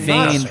like a contributing.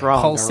 I'm not vein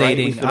strong, all right? We've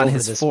pulsating been on over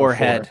his this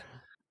forehead.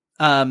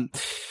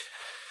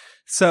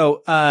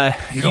 So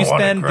You don't want to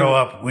spend grow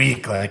up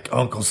weak like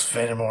Uncles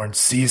Fenimore and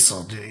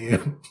Cecil, do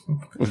you?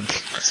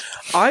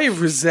 I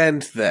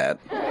resent that.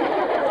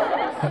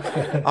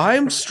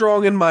 I'm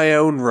strong in my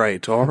own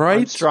right, all I'm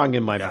right? strong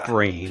in my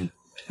brain.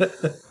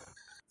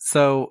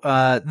 So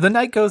the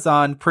night goes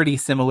on pretty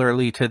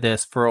similarly to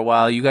this for a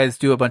while. You guys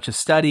do a bunch of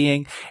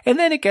studying, and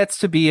then it gets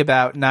to be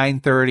about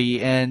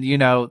 9:30, and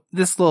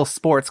this little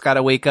sport's got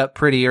to wake up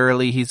pretty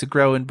early. He's a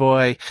growing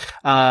boy.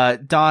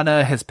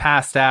 Donna has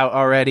passed out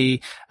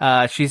already.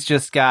 She's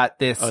just got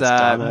this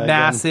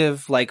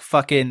massive like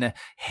fucking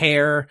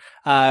hair.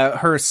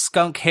 Her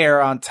skunk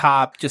hair on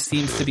top just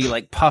seems to be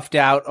like puffed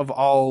out of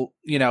all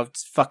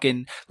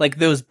fucking like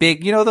those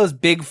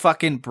big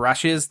fucking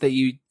brushes that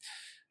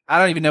I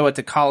don't even know what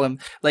to call them.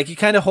 Like you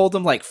kind of hold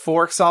them like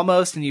forks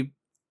almost, and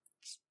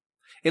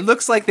it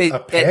looks like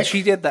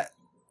she did that.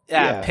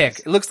 Yeah, pick.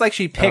 It looks like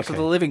she picked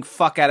the living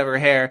fuck out of her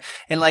hair,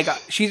 and like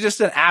she's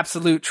just an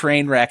absolute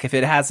train wreck if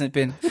it hasn't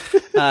been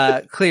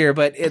clear.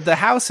 But the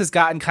house has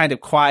gotten kind of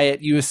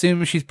quiet. You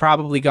assume she's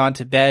probably gone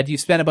to bed. You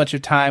spent a bunch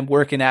of time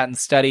working out and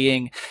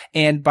studying,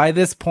 and by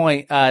this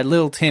point,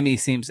 little Timmy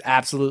seems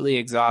absolutely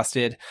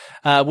exhausted.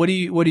 What do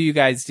you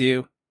guys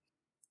do?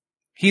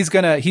 He's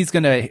gonna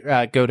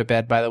go to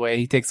bed, by the way.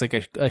 He takes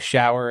like a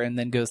shower and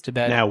then goes to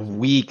bed. Now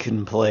we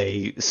can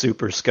play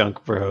Super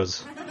Skunk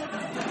Bros.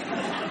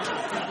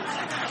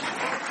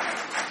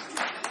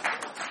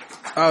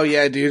 Oh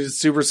yeah, dude, it's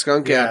Super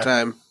Skunk Out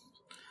time.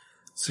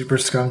 Super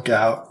Skunk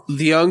Out.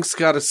 The Young's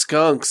got a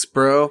skunks,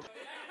 bro.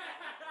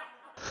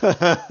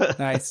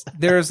 Nice.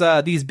 There's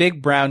these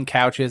big brown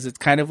couches. It's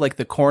kind of like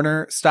the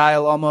corner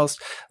style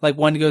almost. Like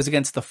one goes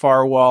against the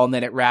far wall and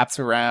then it wraps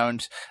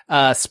around.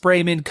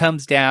 Sprayman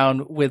comes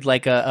down with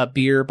like a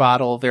beer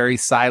bottle very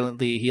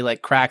silently. He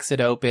like cracks it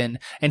open,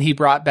 and he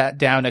brought back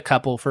down a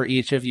couple for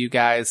each of you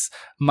guys,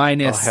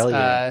 minus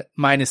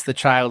the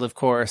child, of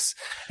course.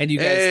 And you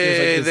guys, there's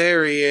like this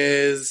there he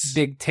is.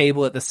 big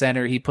table at the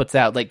center. He puts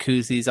out like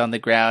koozies on the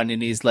ground,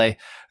 and he's like,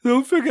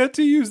 "Don't forget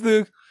to use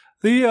the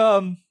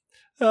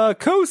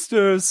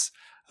coasters,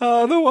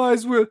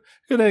 otherwise we're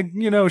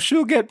gonna,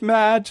 she'll get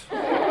mad."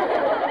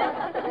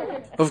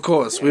 Of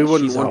course, we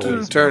wouldn't want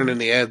to turn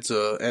any heads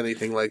or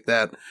anything like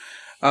that.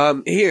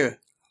 Here.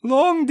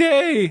 Long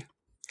day.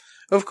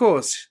 Of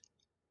course.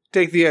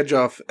 Take the edge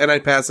off, and I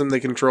pass him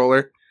the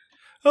controller.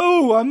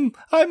 Oh, I'm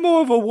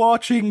more of a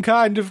watching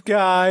kind of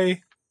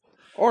guy.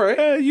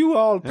 Alright. You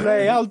all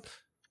play.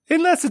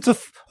 Unless it's a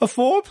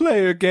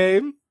 4-player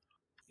game.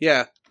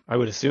 Yeah. I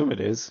would assume it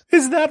is.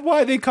 Is that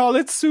why they call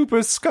it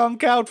Super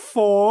Skunk Out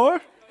 4?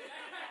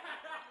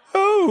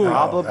 Oh,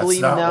 probably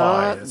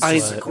that's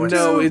not.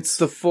 No, it's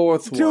the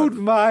 4th one. Don't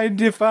mind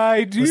if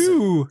I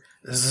do.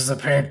 This is a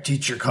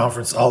parent-teacher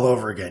conference all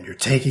over again. You're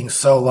taking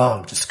so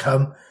long. Just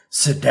come,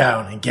 sit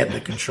down, and get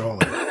the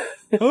controller.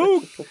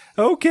 Oh,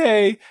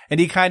 okay. And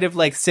he kind of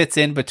like sits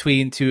in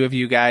between two of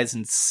you guys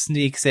and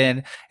sneaks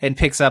in and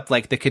picks up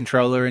like the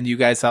controller, and you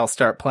guys all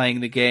start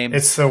playing the game.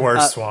 It's the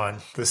worst one.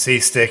 The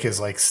C-stick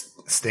is like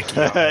sticky.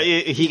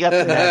 He got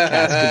the Mad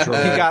Catz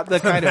controller. He got the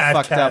kind of Mad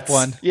fucked Catz. up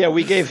one. Yeah,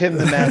 we gave him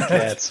the Mad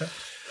Catz.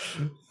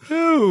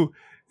 Oh,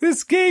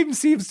 this game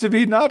seems to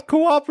be not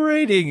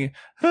cooperating.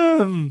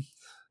 Maybe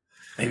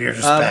you're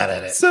just bad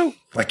at it. So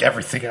like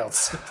everything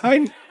else.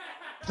 I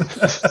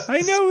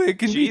know it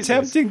can be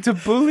tempting to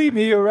bully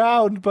me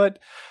around, but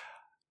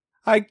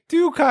I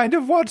do kind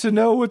of want to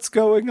know what's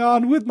going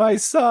on with my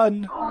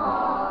son.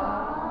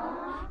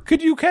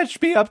 Could you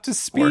catch me up to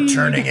speed? We're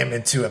turning him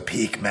into a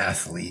peak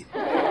mathlete.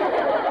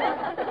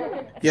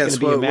 Yes,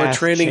 gonna be a we're math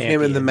training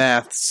him in the champion.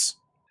 maths.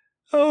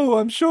 Oh,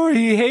 I'm sure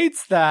he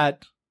hates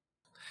that.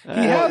 He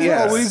has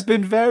yes. always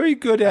been very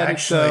good at it,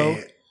 though.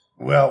 Actually,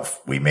 well,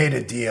 we made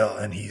a deal,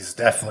 and he's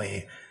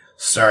definitely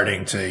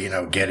starting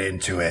to, get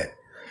into it.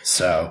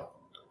 So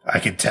I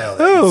could tell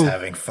that he's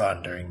having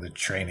fun during the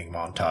training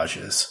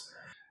montages.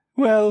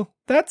 Well,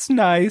 that's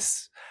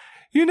nice.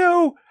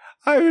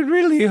 I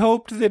really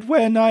hoped that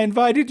when I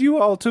invited you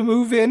all to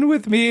move in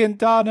with me and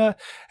Donna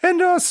and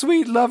our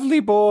sweet, lovely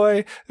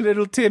boy,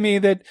 little Timmy,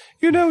 that,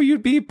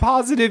 you'd be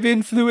positive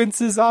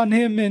influences on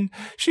him, and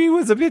she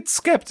was a bit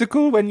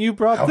skeptical when you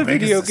brought How the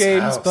big is video this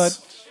games, house? but...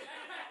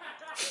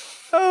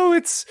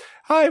 Oh,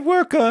 I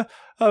work a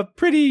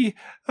pretty,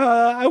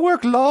 I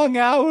work long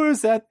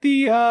hours at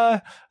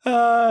the,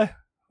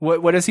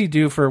 what does he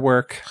do for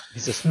work?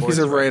 He's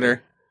a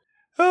writer.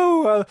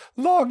 Oh,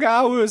 long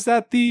hours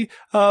at the,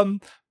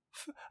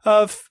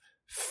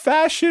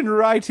 fashion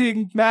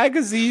writing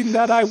magazine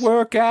that I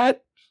work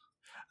at.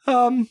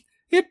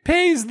 It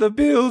pays the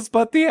bills,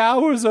 but the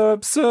hours are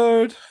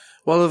absurd.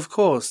 Well, of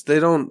course, they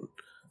don't,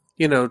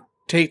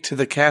 take to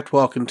the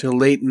catwalk until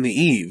late in the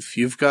eve.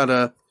 You've got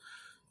to,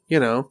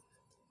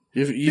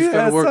 you've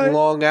got to work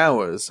long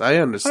hours. I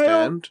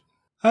understand.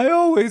 I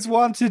always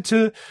wanted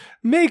to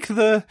make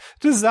the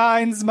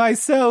designs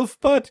myself,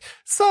 but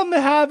some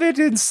have it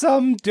and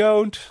some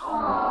don't.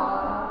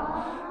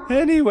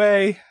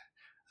 Anyway,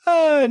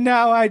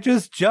 now I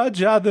just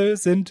judge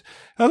others, and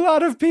a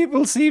lot of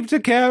people seem to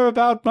care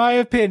about my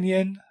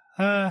opinion.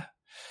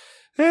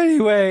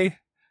 Anyway,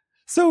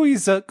 so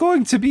he's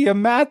going to be a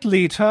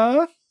mathlete,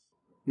 huh?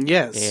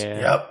 Yes. Yeah.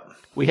 Yep.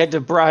 We had to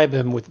bribe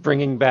him with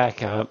bringing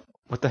back,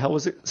 what the hell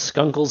was it?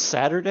 Skunkle's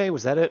Saturday?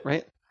 Was that it,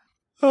 right?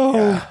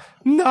 Oh,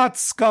 not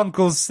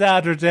Skunkle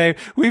Saturday.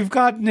 We've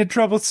gotten in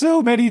trouble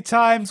so many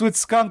times with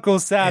Skunkle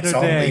It's Saturday.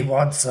 only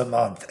once a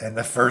month, and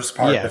the first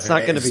part Yeah, of it's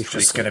not it gonna is be just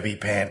frequent. going to be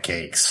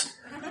pancakes.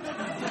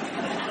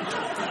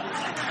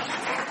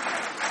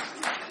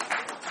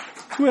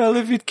 Well,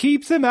 if it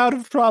keeps him out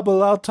of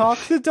trouble, I'll talk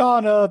to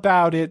Donna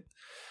about it.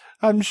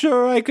 I'm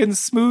sure I can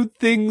smooth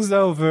things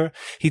over.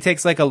 He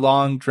takes like a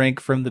long drink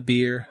from the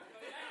beer.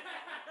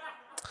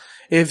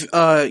 If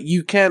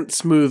you can't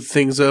smooth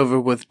things over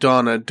with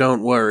Donna,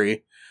 don't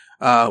worry.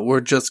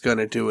 We're just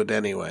gonna do it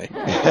anyway. I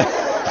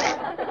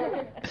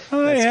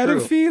That's had a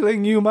true.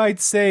 feeling you might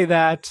say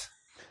that.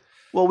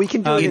 Well, we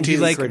can do it in do you,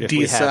 like, secret if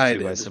we have to,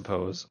 decided? I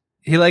suppose.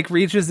 He like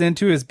reaches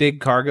into his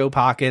big cargo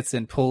pockets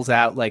and pulls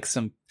out like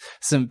some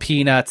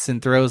peanuts and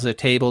throws a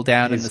table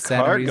down in His the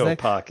center. He's cargo like,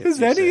 pockets, is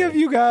you any say? of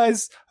you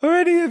guys, are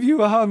any of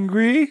you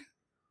hungry?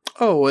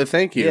 Oh, well,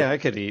 thank you. Yeah, I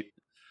could eat.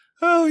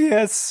 Oh,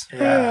 yes.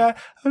 Yeah.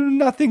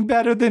 Nothing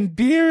better than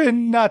beer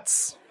and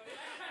nuts.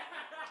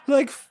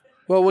 Like,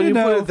 Well, when You you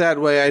know- put it that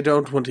way, I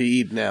don't want to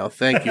eat now.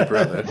 Thank you,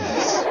 brother.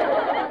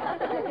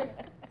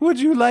 would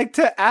you like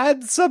to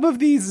add some of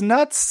these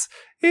nuts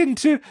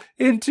into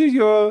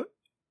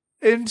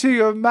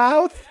your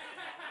mouth?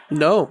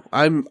 No,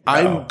 I'm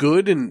No.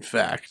 good. In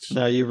fact,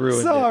 No, you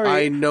ruined Sorry.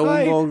 I no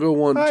longer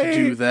want I to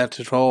do that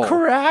at all.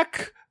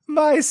 Crack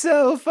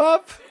myself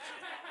up.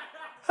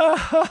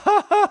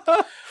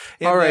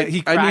 All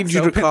right, I need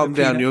you to calm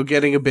down. You're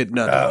getting a bit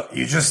nutty. Oh,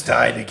 you just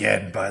died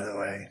again, by the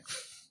way.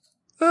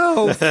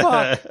 Oh,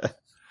 fuck.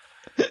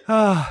 it.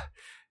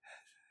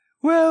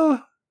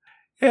 Well,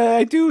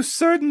 I do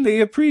certainly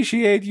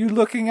appreciate you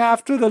looking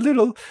after the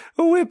little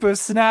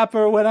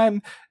whippersnapper when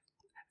I'm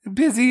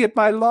busy at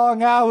my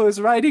long hours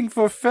writing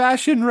for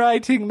Fashion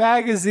Writing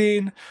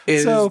magazine. It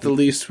is so the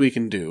least we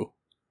can do.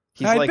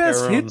 He's I'd like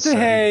best our hit own the son.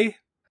 hay.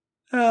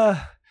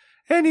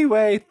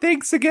 Anyway,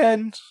 thanks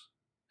again.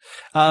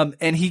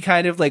 And he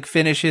kind of like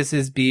finishes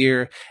his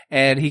beer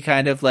and he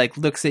kind of like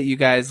looks at you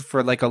guys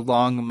for like a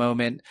long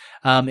moment.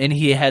 And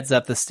he heads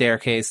up the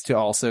staircase to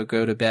also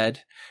go to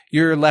bed.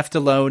 You're left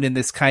alone in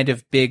this kind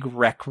of big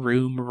rec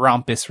room,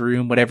 rompus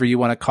room, whatever you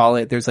want to call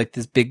it. There's like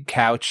this big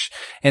couch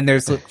and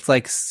there's looks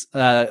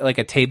like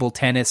a table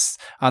tennis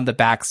on the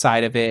back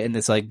side of it and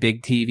this like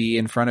big TV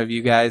in front of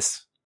you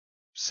guys.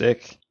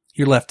 Sick.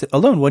 You're left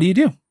alone. What do you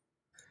do?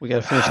 We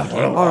gotta finish the What a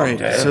game. long All right,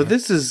 day. so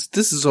this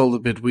is all a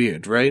bit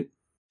weird, right?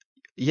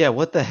 Yeah,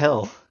 what the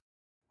hell?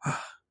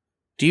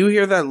 Do you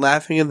hear that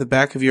laughing in the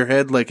back of your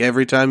head like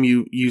every time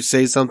you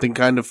say something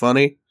kind of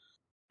funny?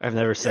 I've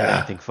never said Yeah.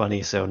 anything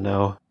funny, so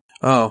no.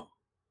 Oh,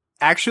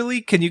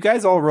 Actually, can you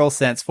guys all roll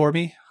sense for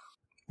me?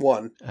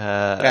 one.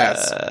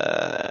 Pass.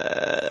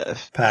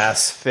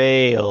 Pass.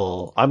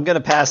 Fail. I'm gonna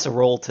pass a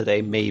roll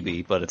today,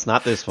 maybe, but it's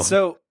not this one.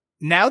 So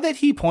now that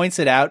he points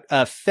it out,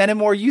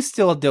 Fenimore, you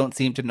still don't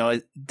seem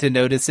to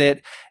notice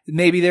it.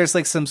 Maybe there's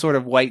like some sort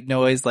of white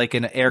noise, like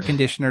an air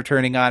conditioner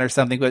turning on or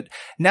something. But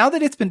now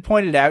that it's been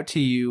pointed out to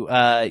you,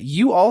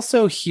 you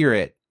also hear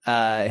it,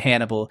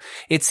 Hannibal.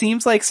 It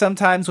seems like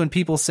sometimes when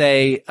people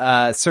say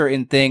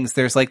certain things,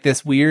 there's like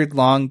this weird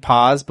long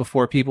pause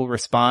before people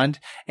respond,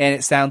 and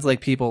it sounds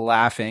like people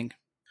laughing.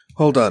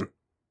 Hold on.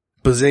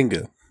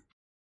 Bazinga.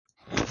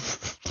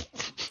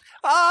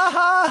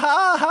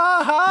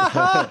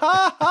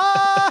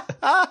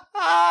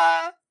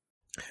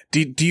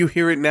 Do you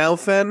hear it now,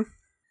 Fen?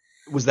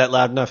 Was that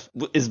loud enough?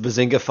 Is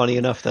Bazinga funny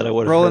enough that I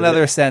would have Roll heard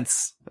another it?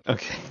 sense.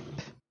 Okay.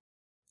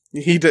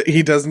 He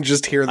doesn't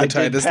just hear the I did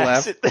Titus pass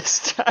laugh. it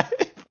this time.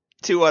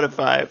 2 out of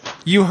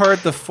 5. You heard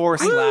the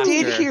forced I laughter.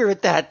 did hear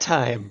it that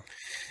time.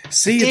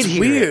 See, did it's hear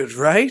weird,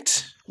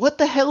 right? What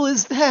the hell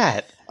is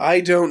that?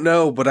 I don't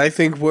know, but I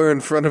think we're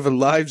in front of a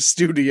live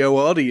studio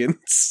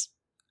audience.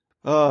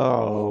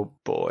 Oh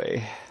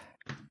boy.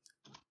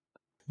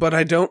 But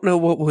I don't know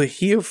what we're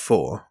here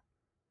for.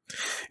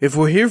 If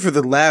we're here for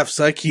the laughs,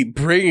 I keep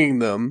bringing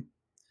them.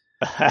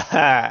 Ha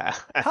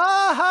ha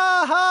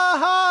ha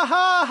ha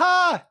ha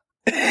ha!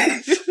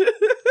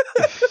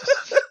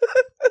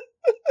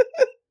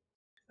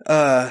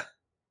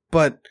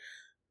 But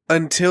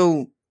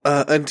until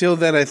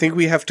then, I think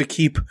we have to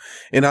keep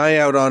an eye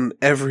out on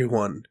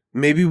everyone.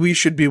 Maybe we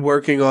should be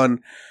working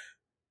on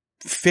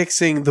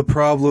fixing the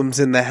problems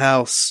in the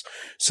house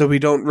so we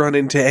don't run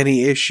into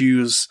any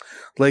issues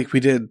like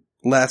we did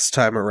last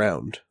time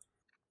around.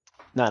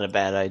 Not a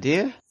bad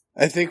idea.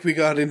 I think we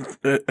got into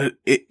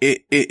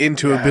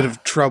a bit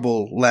of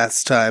trouble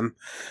last time.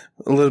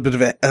 A little bit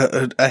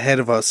of ahead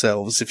of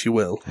ourselves, if you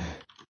will.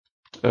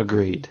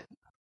 Agreed.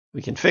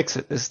 We can fix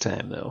it this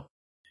time, though.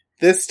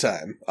 This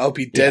time, I'll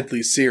be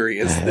deadly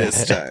serious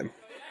this time.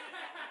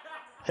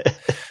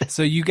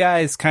 So you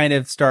guys kind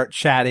of start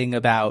chatting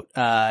about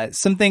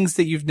some things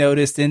that you've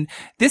noticed, and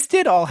this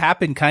did all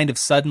happen kind of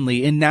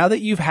suddenly. And now that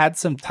you've had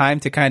some time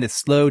to kind of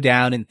slow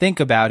down and think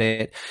about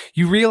it,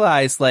 you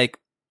realize like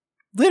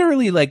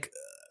literally like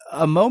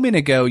a moment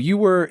ago you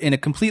were in a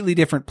completely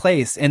different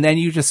place, and then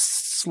you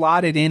just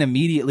slotted in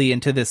immediately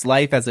into this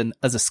life as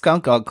a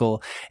skunk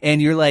uncle,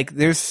 and you're like,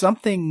 there's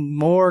something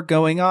more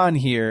going on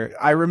here.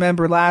 I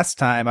remember last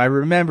time. I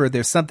remember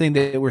there's something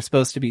that we're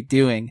supposed to be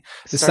doing.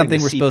 There's Starting to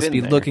something we're seep supposed to in be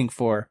there. looking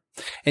for,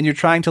 and you're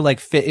trying to like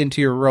fit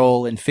into your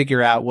role and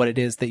figure out what it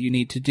is that you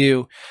need to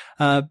do.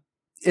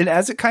 And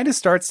as it kind of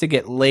starts to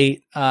get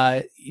late,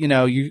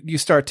 you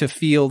start to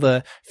feel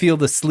the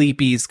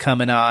sleepies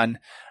coming on.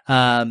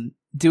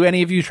 Do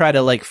any of you try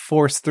to like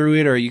force through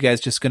it, or are you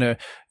guys just gonna,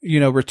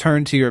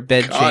 return to your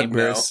bed God,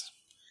 chambers?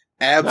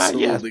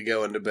 Absolutely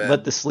going to bed.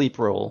 Let the sleep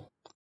roll.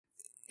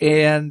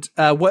 And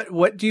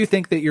what do you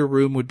think that your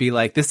room would be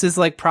like? This is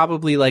like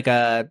probably like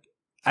I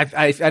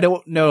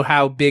don't know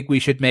how big we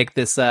should make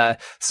this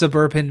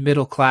suburban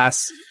middle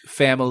class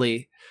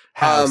family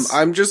house.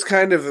 I'm just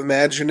kind of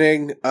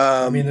imagining.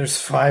 I mean, there's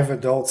 5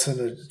 adults and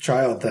a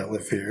child that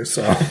live here,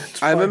 so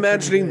it's I'm probably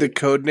imagining the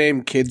pretty big.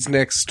 codename Kids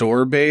Next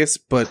Door base,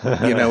 but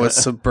a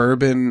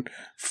suburban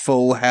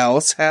Full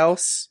House.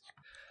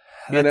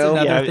 That's know?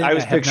 another Yeah, thing I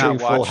was have not picturing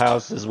Full watched.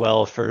 House as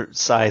well for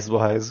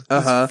size-wise.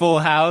 Full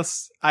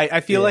House.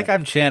 I feel Yeah. like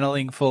I'm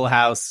channeling Full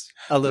House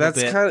a little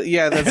That's bit.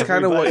 that's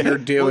kind of what you're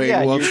doing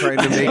while you're- trying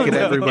to make it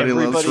Everybody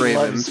Loves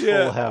Raymond. loves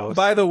Full House.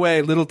 By the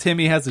way, little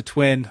Timmy has a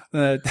twin.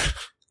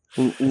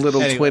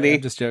 Little Anyway, Twinny.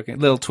 I'm just joking.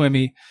 Little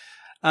Twimmy.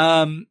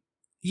 But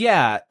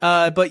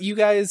you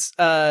guys,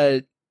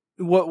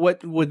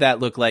 what would that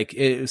look like?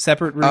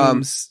 Separate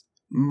rooms?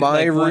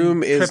 My like one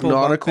room is triple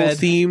bunk nautical bed?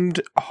 themed,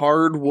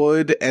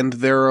 hardwood, and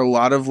there are a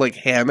lot of like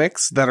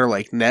hammocks that are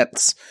like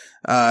nets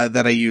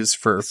that I use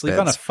for Sleep beds.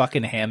 on a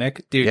fucking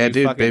hammock? Dude, Yeah, you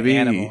dude, fucking baby.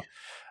 animal.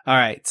 All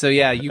right. So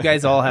yeah, you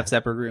guys all have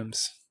separate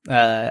rooms,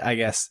 I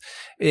guess,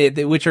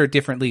 which are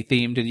differently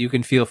themed, and you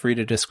can feel free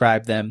to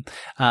describe them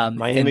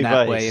Miami in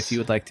that Vice way if you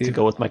would like to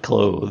go with my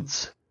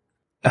clothes.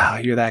 Oh,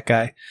 you're that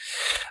guy.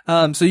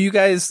 So you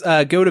guys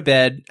go to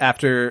bed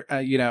after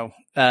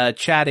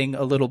chatting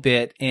a little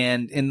bit,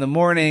 and in the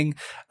morning,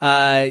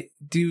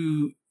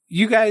 do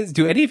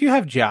any of you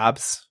have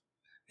jobs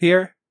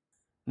here?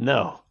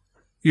 No.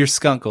 You're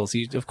skunkles.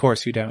 Of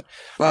course you don't.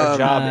 Our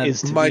job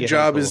is to my be a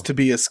job uncle. is to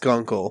be a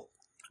skunkle.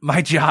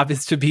 My job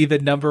is to be the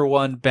number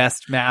one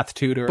best math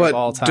tutor of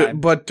all time.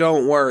 But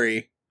don't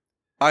worry.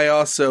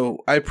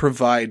 I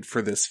provide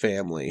for this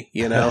family,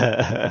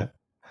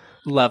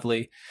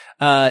 Lovely.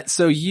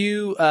 So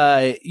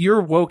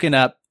you're woken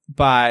up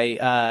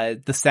by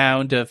the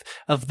sound of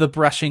the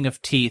brushing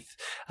of teeth.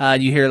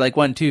 You hear like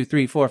 1, 2,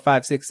 3, 4,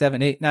 5, 6,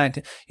 7, 8, 9,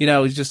 10,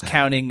 just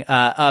counting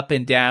up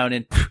and down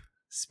and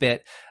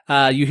spit.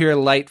 You hear a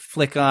light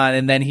flick on,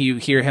 and then you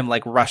hear him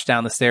like rush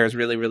down the stairs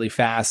really, really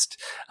fast,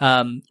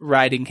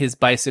 riding his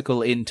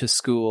bicycle into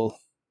school.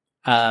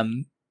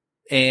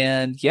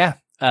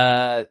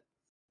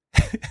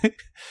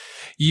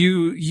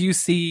 You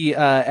see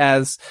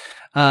as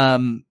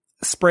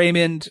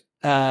Spraymond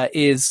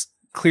is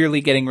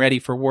clearly getting ready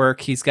for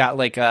work. He's got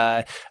like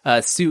a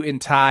suit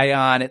and tie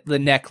on. The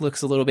neck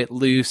looks a little bit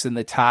loose, and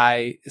the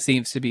tie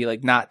seems to be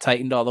like not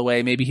tightened all the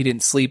way. Maybe he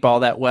didn't sleep all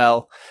that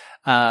well.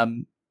 What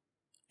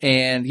do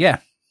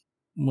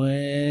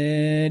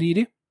you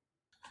do?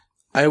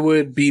 I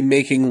would be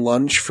making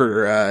lunch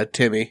for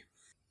Timmy.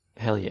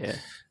 Hell yeah.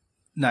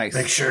 Nice.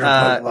 Make sure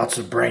to put lots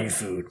of brain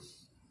food.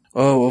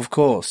 Oh, of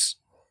course.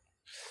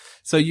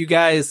 So you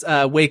guys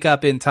wake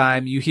up in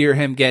time. You hear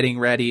him getting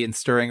ready and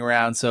stirring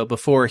around. So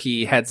before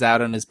he heads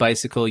out on his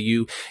bicycle,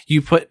 you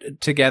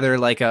put together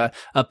like a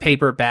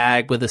paper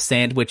bag with a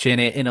sandwich in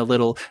it in a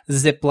little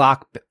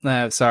Ziploc.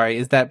 Sorry,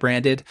 is that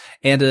branded?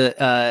 And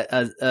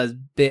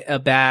a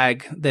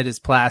bag that is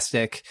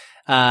plastic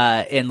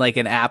and like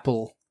an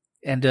apple.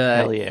 And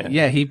Hell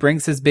yeah. he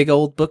brings his big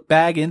old book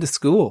bag into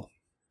school.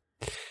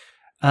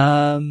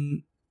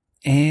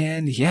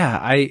 And yeah,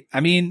 I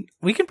mean,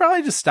 we can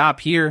probably just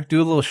stop here,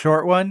 do a little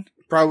short one.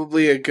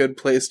 Probably a good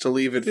place to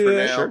leave it for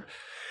Yeah, now. sure.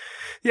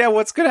 Yeah,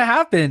 what's gonna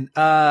happen?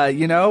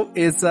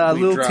 Is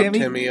little drop Timmy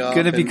Timmy off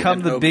gonna and become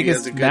the hope he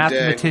has biggest a good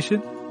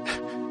mathematician?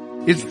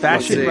 Is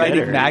Fashion see.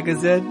 Writing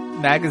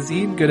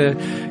magazine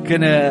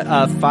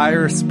gonna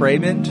fire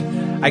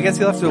Spraymond? I guess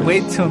you'll have to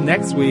wait till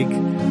next week.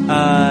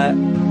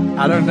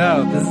 I don't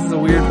know. This is a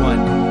weird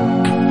one.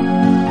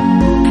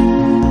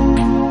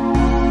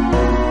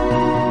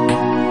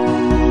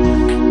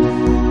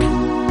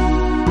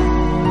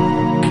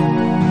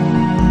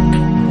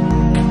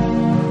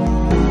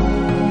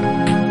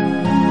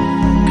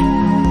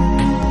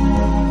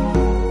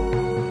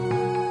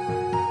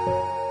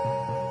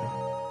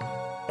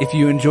 If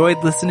you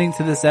enjoyed listening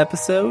to this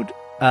episode,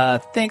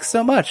 thanks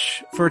so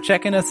much for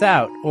checking us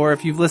out. Or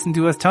if you've listened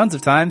to us tons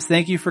of times,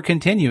 thank you for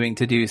continuing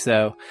to do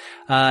so.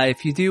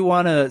 If you do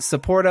want to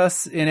support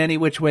us in any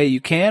which way you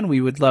can, we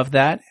would love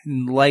that.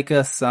 And like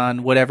us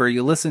on whatever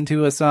you listen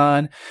to us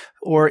on,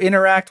 or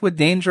interact with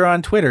Danger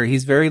on Twitter.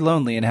 He's very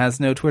lonely and has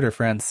no Twitter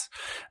friends.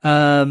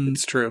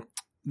 It's true.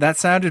 That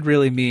sounded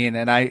really mean,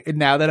 and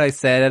now that I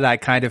said it, I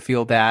kind of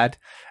feel bad.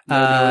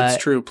 No,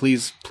 it's true.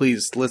 Please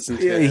listen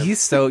to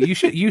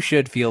him. You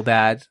should feel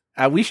bad.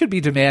 We should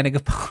be demanding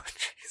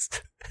apologies.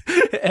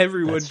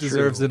 Everyone That's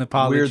deserves true. an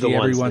apology We're the every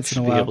ones that once in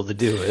should a be while. able to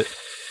do it.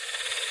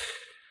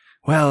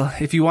 Well,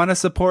 if you want to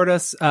support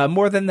us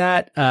more than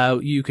that,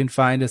 you can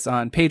find us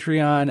on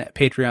Patreon at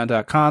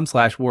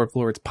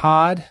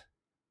patreon.com/warplordspod.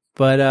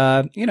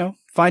 But,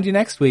 find you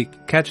next week.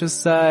 Catch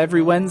us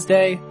every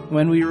Wednesday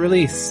when we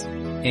release.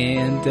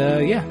 And,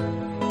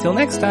 till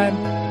next time.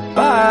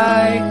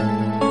 Bye!